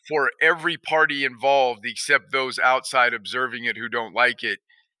for every party involved except those outside observing it who don't like it.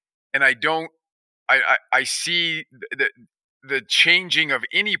 And I see the changing of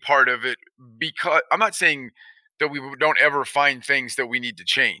any part of it, because I'm not saying that we don't ever find things that we need to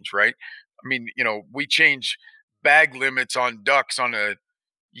change, right? I mean, we change bag limits on ducks on a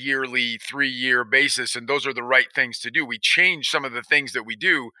yearly 3-year basis, and those are the right things to do. We change some of the things that we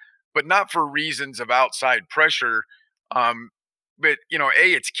do, but not for reasons of outside pressure. But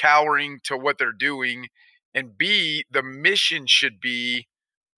A, it's cowering to what they're doing, and B, the mission should be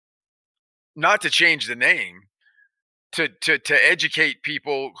not to change the name, to educate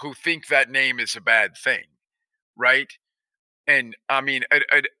people who think that name is a bad thing, right? And I mean,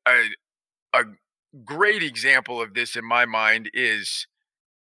 a great example of this in my mind is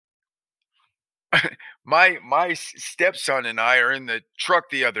my stepson and I are in the truck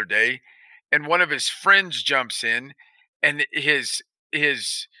the other day, and one of his friends jumps in, and his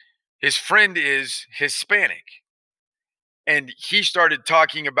friend is Hispanic, and he started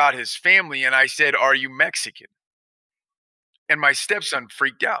talking about his family, and I said, "Are you Mexican?" And my stepson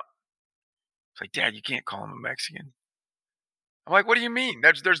freaked out. It's like, "Dad, you can't call him a Mexican." I'm like, "What do you mean?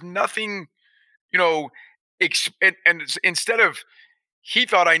 There's nothing, you know." Instead of, he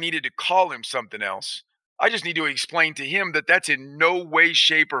thought I needed to call him something else. I just need to explain to him that that's in no way,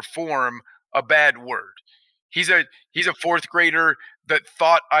 shape, or form a bad word. He's a fourth grader that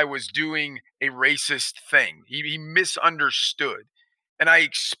thought I was doing a racist thing. He misunderstood, and I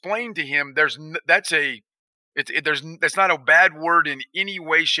explained to him that's not a bad word in any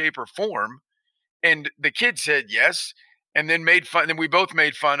way, shape, or form. And the kid said yes, and then made fun. And we both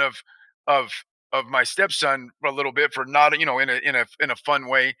made fun of of my stepson a little bit for not, in a fun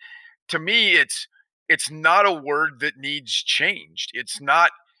way. To me, it's not a word that needs changed. It's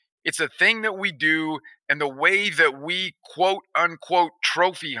not. It's a thing that we do, and the way that we quote unquote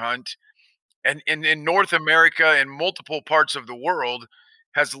trophy hunt, and in North America and multiple parts of the world,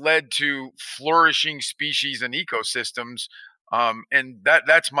 has led to flourishing species and ecosystems. And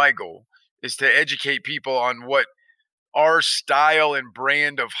that's my goal, is to educate people on what our style and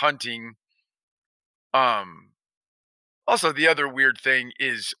brand of hunting. Also, the other weird thing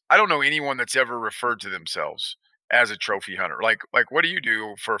is, I don't know anyone that's ever referred to themselves as a trophy hunter. Like, what do you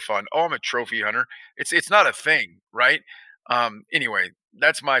do for fun? Oh, I'm a trophy hunter. It's not a thing, right? Anyway,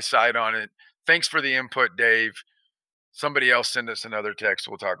 that's my side on it. Thanks for the input, Dave. Somebody else send us another text.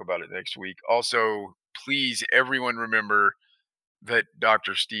 We'll talk about it next week. Also, please, everyone, remember that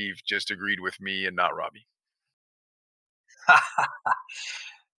Dr. Steve just agreed with me and not Robbie.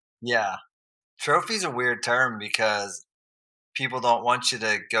 Yeah. Trophy's a weird term because people don't want you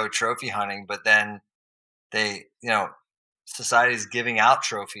to go trophy hunting, but then they, society's giving out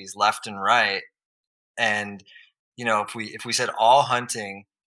trophies left and right. And, if we said all hunting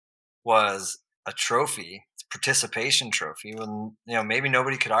was a trophy, it's a participation trophy, well, maybe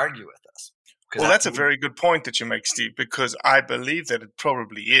nobody could argue with us. Well, that's a very good point that you make, Steve, because I believe that it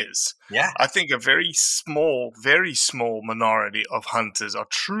probably is. Yeah. I think a very small minority of hunters are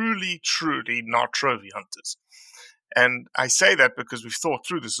truly, truly not trophy hunters. And I say that because we've thought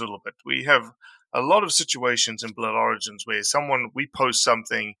through this a little bit. We have a lot of situations in Blood Origins where we post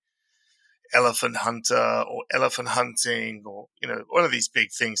something, elephant hunter or elephant hunting, or, one of these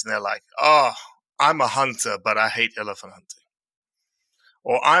big things, and they're like, "Oh, I'm a hunter, but I hate elephant hunting."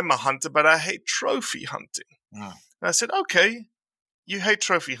 Or, "I'm a hunter, but I hate trophy hunting." And I said, okay, you hate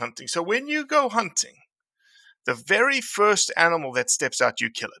trophy hunting. So when you go hunting, the very first animal that steps out, you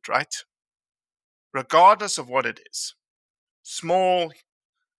kill it, right? Regardless of what it is. Small,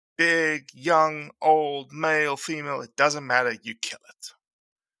 big, young, old, male, female, it doesn't matter, you kill it.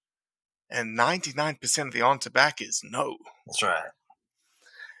 And 99% of the answer back is no. That's right.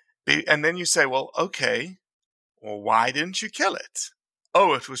 And then you say, well, okay, well, why didn't you kill it?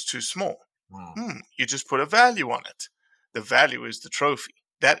 Oh, it was too small. You just put a value on it. The value is the trophy.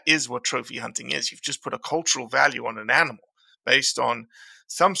 That is what trophy hunting is. You've just put a cultural value on an animal based on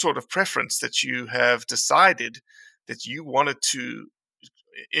some sort of preference that you have decided that you wanted to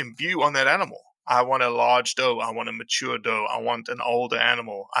imbue on that animal. I want a large doe. I want a mature doe. I want an older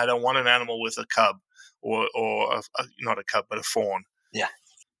animal. I don't want an animal with a cub or not a cub, but a fawn. Yeah.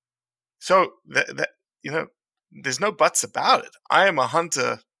 So there's no buts about it. I am a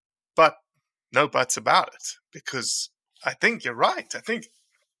hunter, but no buts about it, because I think you're right. I think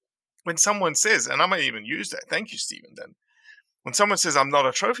when someone says, and I might even use that, thank you, Stephen, then, when someone says I'm not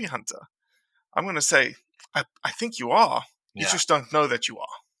a trophy hunter, I'm going to say, I think you are. You just don't know that you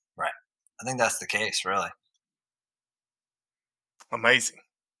are. Right. I think that's the case, really. Amazing.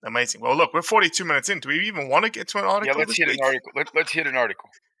 Well, look, we're 42 minutes in. Do we even want to get to an article? Yeah, let's hit an article. Let's hit an article.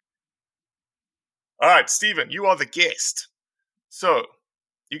 All right, Stephen, you are the guest. So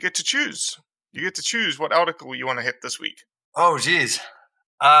you get to choose. You get to choose what article you want to hit this week. Oh, geez.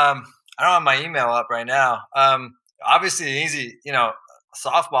 I don't have my email up right now. Obviously, easy,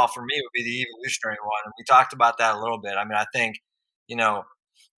 softball for me would be the evolutionary one. And we talked about that a little bit. I mean, I think,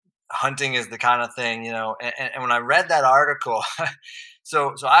 hunting is the kind of thing, and when I read that article,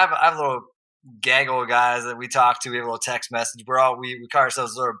 so I have a little gaggle of guys that we talk to. We have a little text message. We call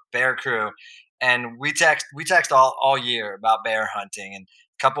ourselves a little bear crew, and we text all year about bear hunting, and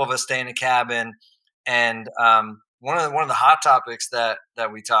a couple of us stay in a cabin. And one of the hot topics that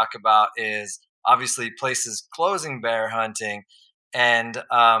we talk about is obviously places closing bear hunting, and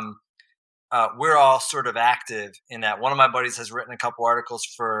we're all sort of active in that. One of my buddies has written a couple articles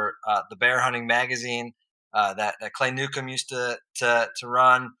for the Bear Hunting magazine that Clay Newcomb used to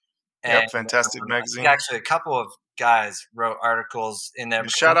run. And Yep, fantastic I think magazine. actually a couple of guys wrote articles in there.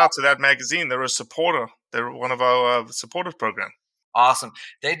 Shout out to that magazine. They're a supporter. They're one of our supporters program. Awesome.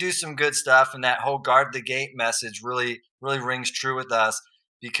 They do some good stuff, and that whole guard the gate message really rings true with us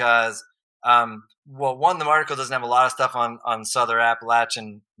because, well, one, the article doesn't have a lot of stuff on Southern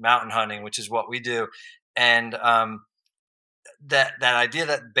Appalachian mountain hunting, which is what we do, and that idea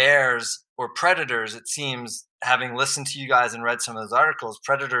that bears or predators, it seems, having listened to you guys and read some of those articles,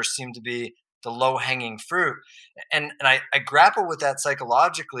 predators seem to be the low hanging fruit, and I grapple with that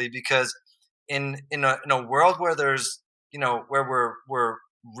psychologically because in a world where there's where we're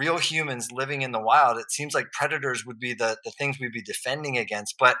real humans living in the wild, it seems like predators would be the things we'd be defending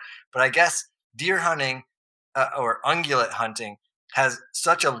against. But I guess deer hunting or ungulate hunting has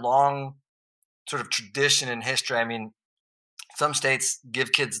such a long sort of tradition and history. I mean, some states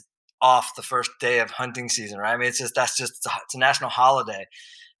give kids off the first day of hunting season, right? I mean, it's a national holiday.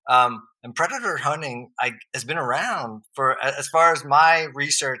 And predator hunting has been around for, as far as my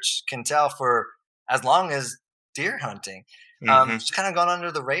research can tell, for as long as deer hunting. It's kind of gone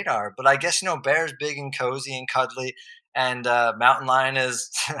under the radar. But I guess bear's big and cozy and cuddly, and mountain lion is.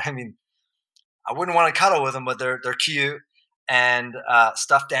 I mean, I wouldn't want to cuddle with them, but they're cute. And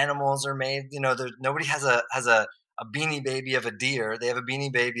stuffed animals are made. Nobody has a beanie baby of a deer. They have a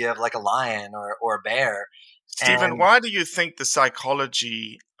beanie baby of like a lion or a bear. Stephen, why do you think the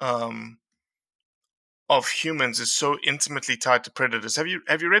psychology of humans is so intimately tied to predators? Have you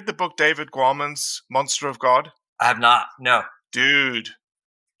read the book David Guarman's Monster of God? I have not. No. Dude,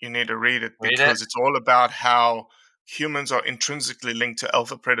 you need to read it because it's all about how humans are intrinsically linked to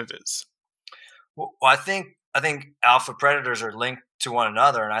alpha predators. Well, I think alpha predators are linked to one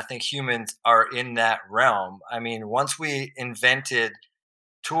another, and I think humans are in that realm. I mean, once we invented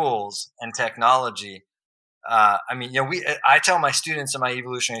tools and technology, I tell my students in my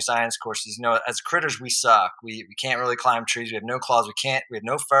evolutionary science courses, as critters, we suck. We can't really climb trees. We have no claws. We have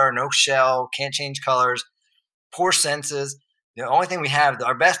no fur, no shell, can't change colors, poor senses. The only thing we have,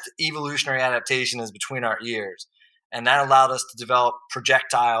 our best evolutionary adaptation is between our ears. And that allowed us to develop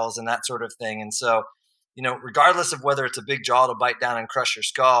projectiles and that sort of thing. And so, regardless of whether it's a big jaw to bite down and crush your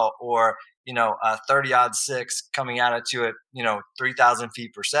skull or, a 30-06 coming at you at, 3,000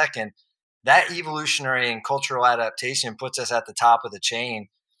 feet per second, that evolutionary and cultural adaptation puts us at the top of the chain.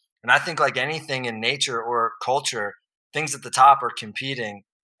 And I think, like anything in nature or culture, things at the top are competing,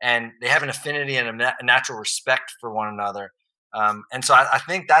 and they have an affinity and a natural respect for one another. And so I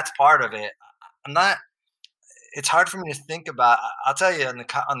think that's part of it. It's hard for me to think about. I'll tell you, on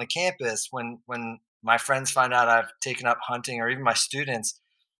the campus, when my friends find out I've taken up hunting, or even my students,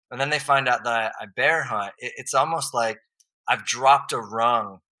 and then they find out that I bear hunt, it's almost like I've dropped a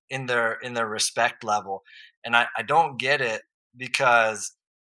rung in their respect level, and I don't get it because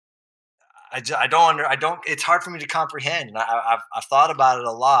I don't. It's hard for me to comprehend, and I've thought about it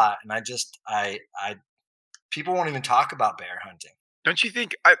a lot, and I people won't even talk about bear hunting. Don't you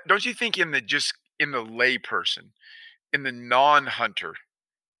think? Don't you think in the lay person, in the non-hunter,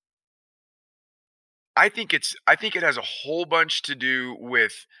 I think it has a whole bunch to do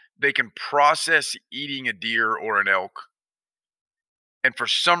with they can process eating a deer or an elk, and for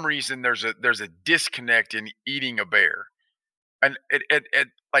some reason there's a disconnect in eating a bear, and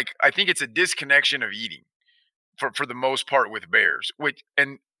like I think it's a disconnection of eating for the most part with bears.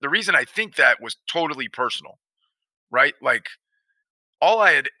 And the reason I think that was totally personal, right? Like all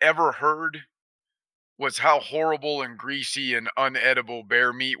I had ever heard was how horrible and greasy and unedible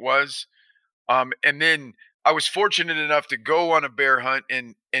bear meat was. And then I was fortunate enough to go on a bear hunt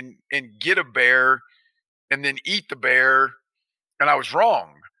and get a bear and then eat the bear, and I was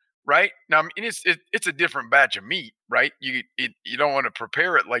wrong. Right now, I mean, it's a different batch of meat, right? You don't want to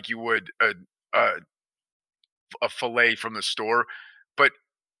prepare it like you would a fillet from the store, but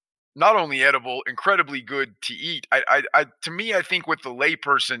not only edible, incredibly good to eat. To me, I think with the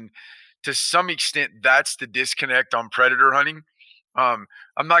layperson, to some extent, that's the disconnect on predator hunting. I'm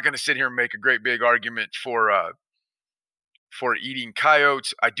not going to sit here and make a great big argument for eating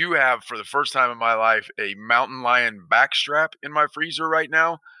coyotes. I do have, for the first time in my life, a mountain lion backstrap in my freezer right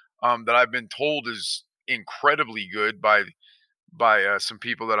now, that I've been told is incredibly good by some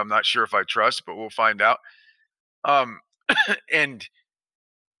people that I'm not sure if I trust, but we'll find out. Um, and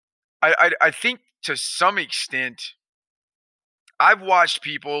I think to some extent, I've watched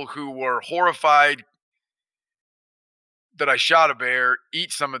people who were horrified that I shot a bear,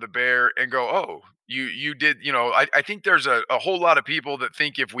 eat some of the bear, and go, "Oh, you did." I think there's a whole lot of people that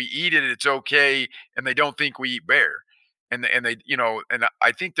think if we eat it, it's okay, and they don't think we eat bear, and they, and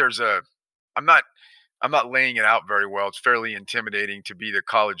I think there's a. I'm not I'm not laying it out very well. It's fairly intimidating to be the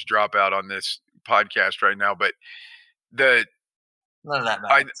college dropout on this podcast right now, but the None of that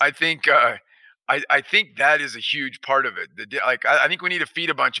matters. I think I think that is a huge part of it. I think we need to feed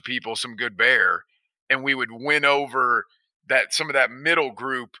a bunch of people some good bear, and we would win over some of that middle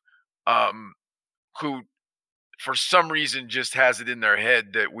group, um, who for some reason just has it in their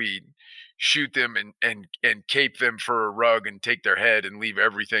head that we shoot them and cape them for a rug and take their head and leave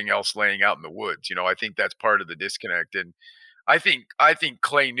everything else laying out in the woods. I think that's part of the disconnect, and I think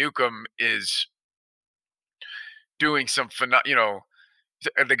Clay Newcomb is doing some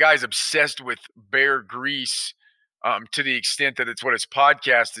the guy's obsessed with bear grease, to the extent that it's what his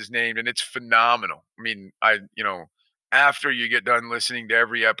podcast is named, and it's phenomenal. I mean, after you get done listening to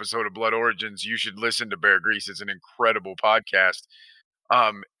every episode of Blood Origins, you should listen to Bear Grease. It's an incredible podcast.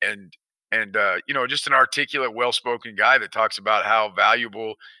 And just an articulate, well-spoken guy that talks about how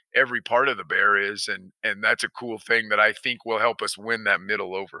valuable every part of the bear is, and that's a cool thing that I think will help us win that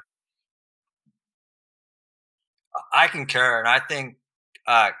middle over. I concur, and I think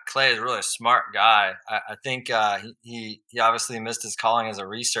Clay is really a smart guy. I think he obviously missed his calling as a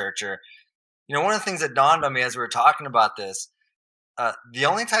researcher. One of the things that dawned on me as we were talking about this, the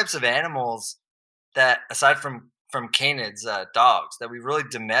only types of animals that, aside from canids, dogs, that we really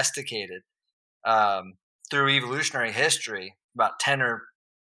domesticated through evolutionary history, about 10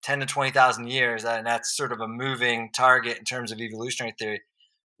 to 20,000 years, and that's sort of a moving target in terms of evolutionary theory,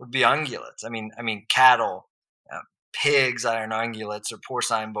 would be ungulates. I mean cattle, pigs that are ungulates or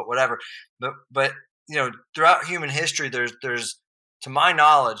porcine, but whatever. But throughout human history, there's to my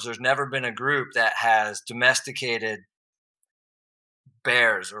knowledge, there's never been a group that has domesticated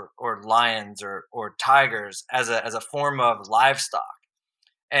bears or lions or tigers as a form of livestock.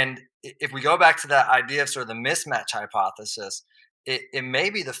 And if we go back to that idea of sort of the mismatch hypothesis, it may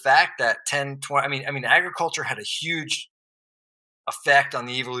be the fact that 10, 20, agriculture had a huge effect on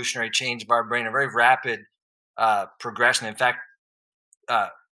the evolutionary change of our brain, a very rapid progression. In fact,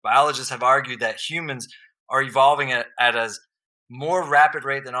 biologists have argued that humans are evolving at as more rapid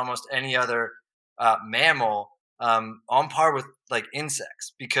rate than almost any other mammal, on par with like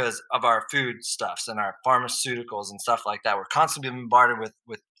insects, because of our foodstuffs and our pharmaceuticals and stuff like that. We're constantly bombarded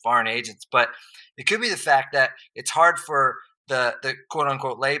with foreign agents, but it could be the fact that it's hard for the quote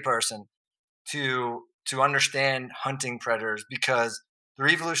unquote layperson to understand hunting predators, because through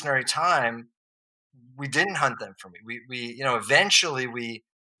evolutionary time we didn't hunt them for meat. We eventually we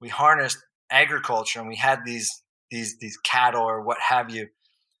harnessed agriculture, and we had these cattle or what have you.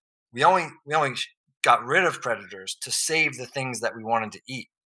 We only got rid of predators to save the things that we wanted to eat.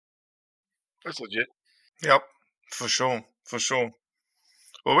 That's legit. Yep, for sure.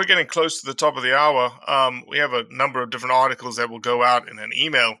 Well, we're getting close to the top of the hour. We have a number of different articles that will go out in an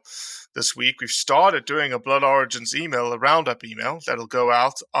email this week. We've started doing a Blood Origins email, a Roundup email, that'll go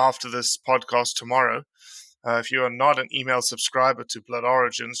out after this podcast tomorrow. If you are not an email subscriber to Blood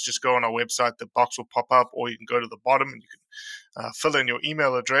Origins, just go on our website. The box will pop up, or you can go to the bottom and you can fill in your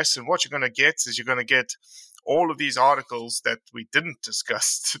email address. And what you're going to get is you're going to get all of these articles that we didn't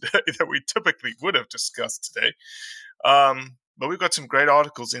discuss today, that we typically would have discussed today. But we've got some great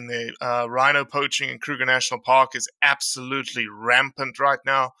articles in there. Rhino poaching in Kruger National Park is absolutely rampant right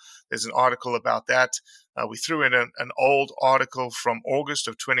now. There's an article about that. We threw in an old article from August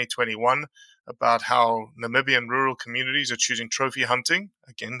of 2021 about how Namibian rural communities are choosing trophy hunting,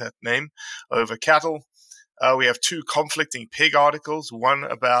 again, that name, over cattle. We have two conflicting pig articles, one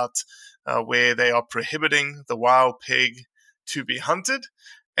about where they are prohibiting the wild pig to be hunted.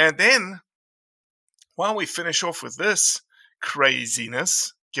 And then, while we finish off with this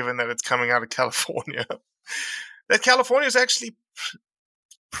craziness, given that it's coming out of California, that California is actually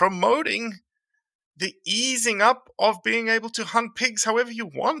promoting the easing up of being able to hunt pigs however you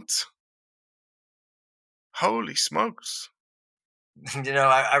want. Holy smokes. I read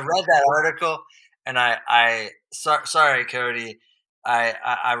that article, and sorry, Cody.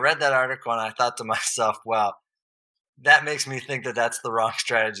 I read that article, and I thought to myself, well, that makes me think that that's the wrong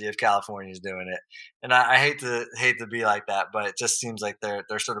strategy if California is doing it. And I hate to be like that, but it just seems like they're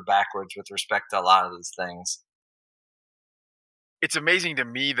sort of backwards with respect to a lot of these things. It's amazing to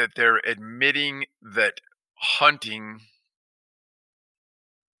me that they're admitting that hunting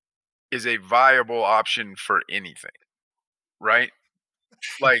is a viable option for anything, right?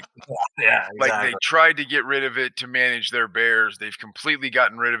 Like, Yeah, like they exactly. tried to get rid of it to manage their bears. They've completely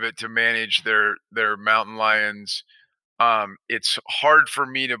gotten rid of it to manage their mountain lions. It's hard for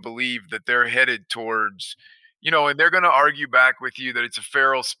me to believe that they're headed towards, and they're going to argue back with you that it's a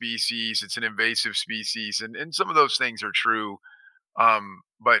feral species, it's an invasive species, and some of those things are true.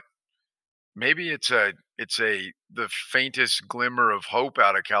 But maybe it's the faintest glimmer of hope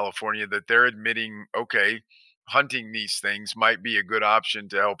out of California that they're admitting, okay, hunting these things might be a good option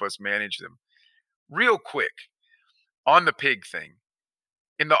to help us manage them. Real quick on the pig thing.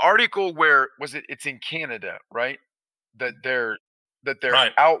 In the article where was it it's in Canada, right? That they're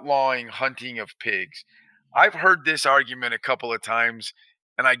Right. outlawing hunting of pigs. I've heard this argument a couple of times,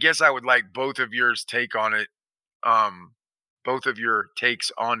 and I guess I would like both of yours take on it. Both of your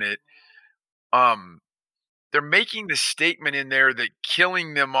takes on it. Um, they're making the statement in there that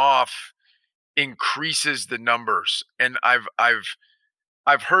killing them off increases the numbers, and I've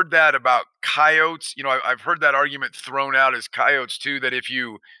heard that about coyotes. I've heard that argument thrown out as coyotes too. That if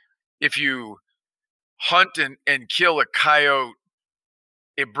you hunt and kill a coyote,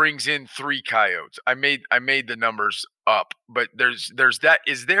 it brings in 3 coyotes. I made the numbers up, but there's that.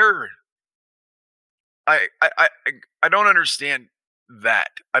 Is there? I don't understand that.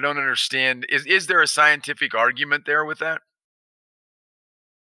 I don't understand. Is there a scientific argument there with that?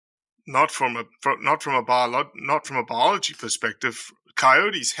 Not from a biology perspective.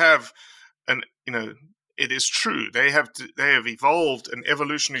 Coyotes have it is true they have evolved an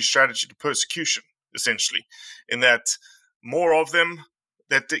evolutionary strategy to persecution, essentially, in that more of them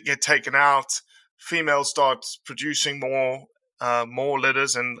that get taken out, females start producing more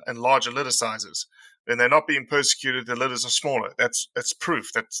litters and larger litter sizes. When they're not being persecuted, the litters are smaller. That's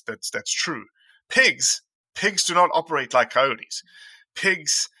proof. That's true. Pigs do not operate like coyotes.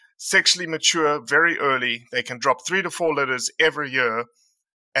 Pigs sexually mature very early. They can drop 3 to 4 litters every year,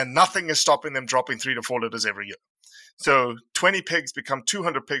 and nothing is stopping them dropping 3 to 4 litters every year. So 20 pigs become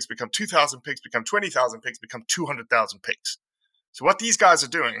 200 pigs, become 2,000 pigs, become 20,000 pigs, become 200,000 pigs. So what these guys are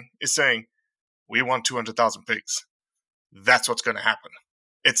doing is saying, we want 200,000 pigs. That's what's going to happen.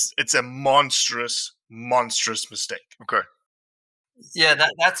 It's a monstrous mistake. Okay. Yeah,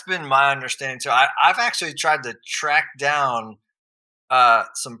 that's been my understanding too. I've actually tried to track down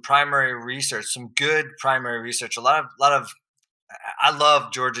some primary research, some good primary research. A lot of I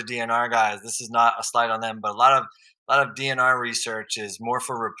love Georgia DNR guys. This is not a slight on them, but a lot of DNR research is more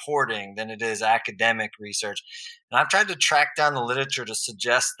for reporting than it is academic research. And I've tried to track down the literature to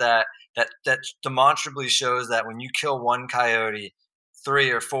suggest that demonstrably shows that when you kill one coyote,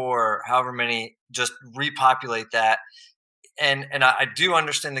 3 or 4, however many, just repopulate that. And I do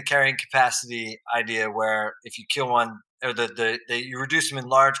understand the carrying capacity idea, where if you kill one, or you reduce them in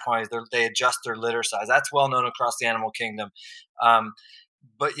large quantities, they adjust their litter size. That's well known across the animal kingdom. Um,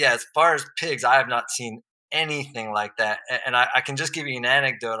 but yeah, as far as pigs, I have not seen anything like that. And I can just give you an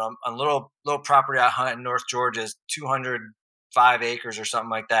anecdote on a little property I hunt in North Georgia, is 205 acres or something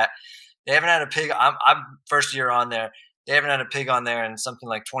like that. They haven't had a pig. I'm first year on there. They haven't had a pig on there in something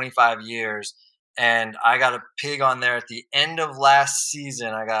like 25 years. And I got a pig on there at the end of last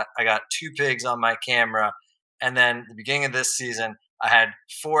season. I got 2 pigs on my camera, and then at the beginning of this season, I had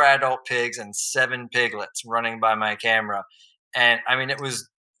 4 adult pigs and 7 piglets running by my camera. And I mean, it was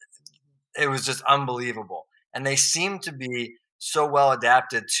just unbelievable. And they seem to be so well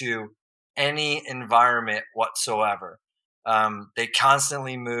adapted to any environment whatsoever. They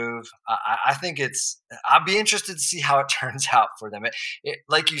constantly move. I think I'll be interested to see how it turns out for them.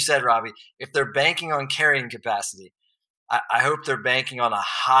 Like you said, Robbie, if they're banking on carrying capacity, I hope they're banking on a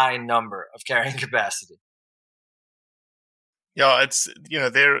high number of carrying capacity. Yeah, it's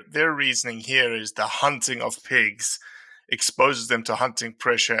their reasoning here is the hunting of pigs exposes them to hunting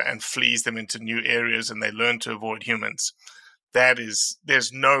pressure and flees them into new areas, and they learn to avoid humans. There's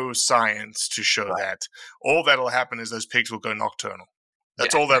no science to show that. All that'll happen is those pigs will go nocturnal.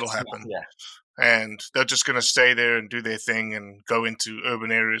 That's all that'll happen. Yeah. And they're just going to stay there and do their thing and go into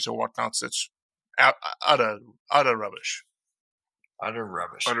urban areas or whatnot. So it's utter rubbish. Utter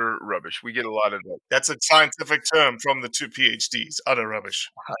rubbish. Utter rubbish. We get a lot of that. That's a scientific term from the 2 PhDs. Utter rubbish.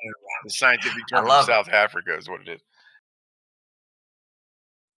 The scientific term from South Africa is what it is.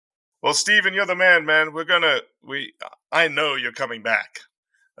 Well, Steven, you're the man. I know you're coming back.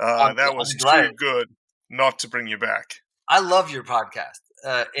 That was too good. not to bring you back. I love your podcast.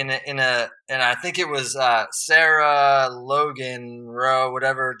 And I think it was Sarah Logan Rowe,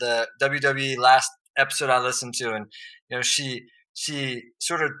 whatever, the WWE last episode I listened to, and she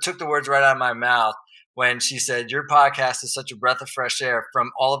sort of took the words right out of my mouth when she said, your podcast is such a breath of fresh air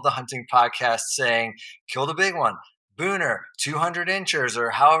from all of the hunting podcasts saying, kill the big one, booner, 200 inchers, or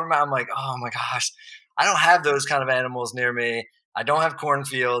however many. I'm like, oh my gosh, I don't have those kind of animals near me. I don't have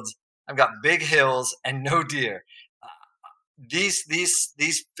cornfields. I've got big hills and no deer. These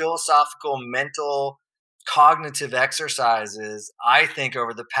philosophical, mental, cognitive exercises, I think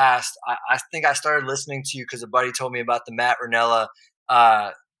over the past, I think I started listening to you because a buddy told me about the Matt Ranella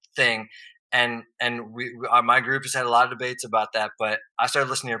thing, and my group has had a lot of debates about that. But I started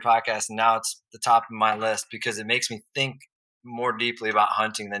listening to your podcast, and now it's the top of my list because it makes me think more deeply about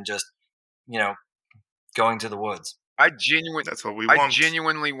hunting than just going to the woods. That's what we want. I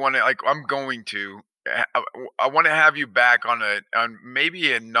genuinely want to. I'm going to. I want to have you back on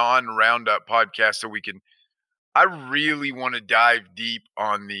maybe a non-Roundup podcast so we can. I really want to dive deep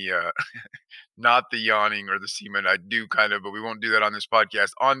on the not the yawning or the semen. I do kind of, but we won't do that on this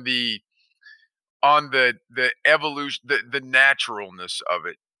podcast. On the evolution, the naturalness of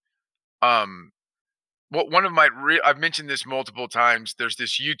it. One of my I've mentioned this multiple times. There's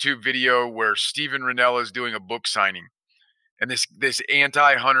this YouTube video where Steven Ranella is doing a book signing, and this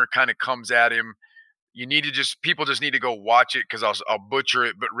anti-hunter kind of comes at him. People just need to go watch it because I'll butcher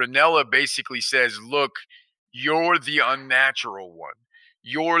it. But Ranella basically says, look, you're the unnatural one.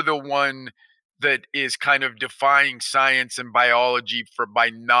 You're the one that is kind of defying science and biology by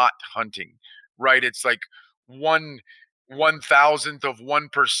not hunting, right? It's like 1/1000th of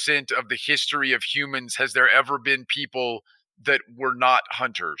 1% of the history of humans has there ever been people that were not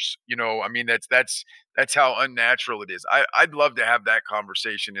hunters. I mean, that's how unnatural it is. I'd love to have that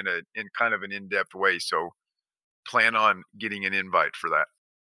conversation in kind of an in-depth way. So plan on getting an invite for that.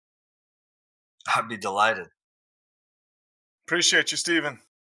 I'd be delighted. Appreciate you, Stephen.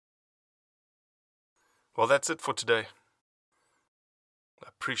 Well, that's it for today. I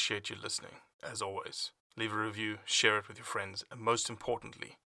appreciate you listening, as always. Leave a review, share it with your friends, and most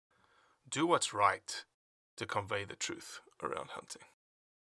importantly, do what's right to convey the truth around hunting.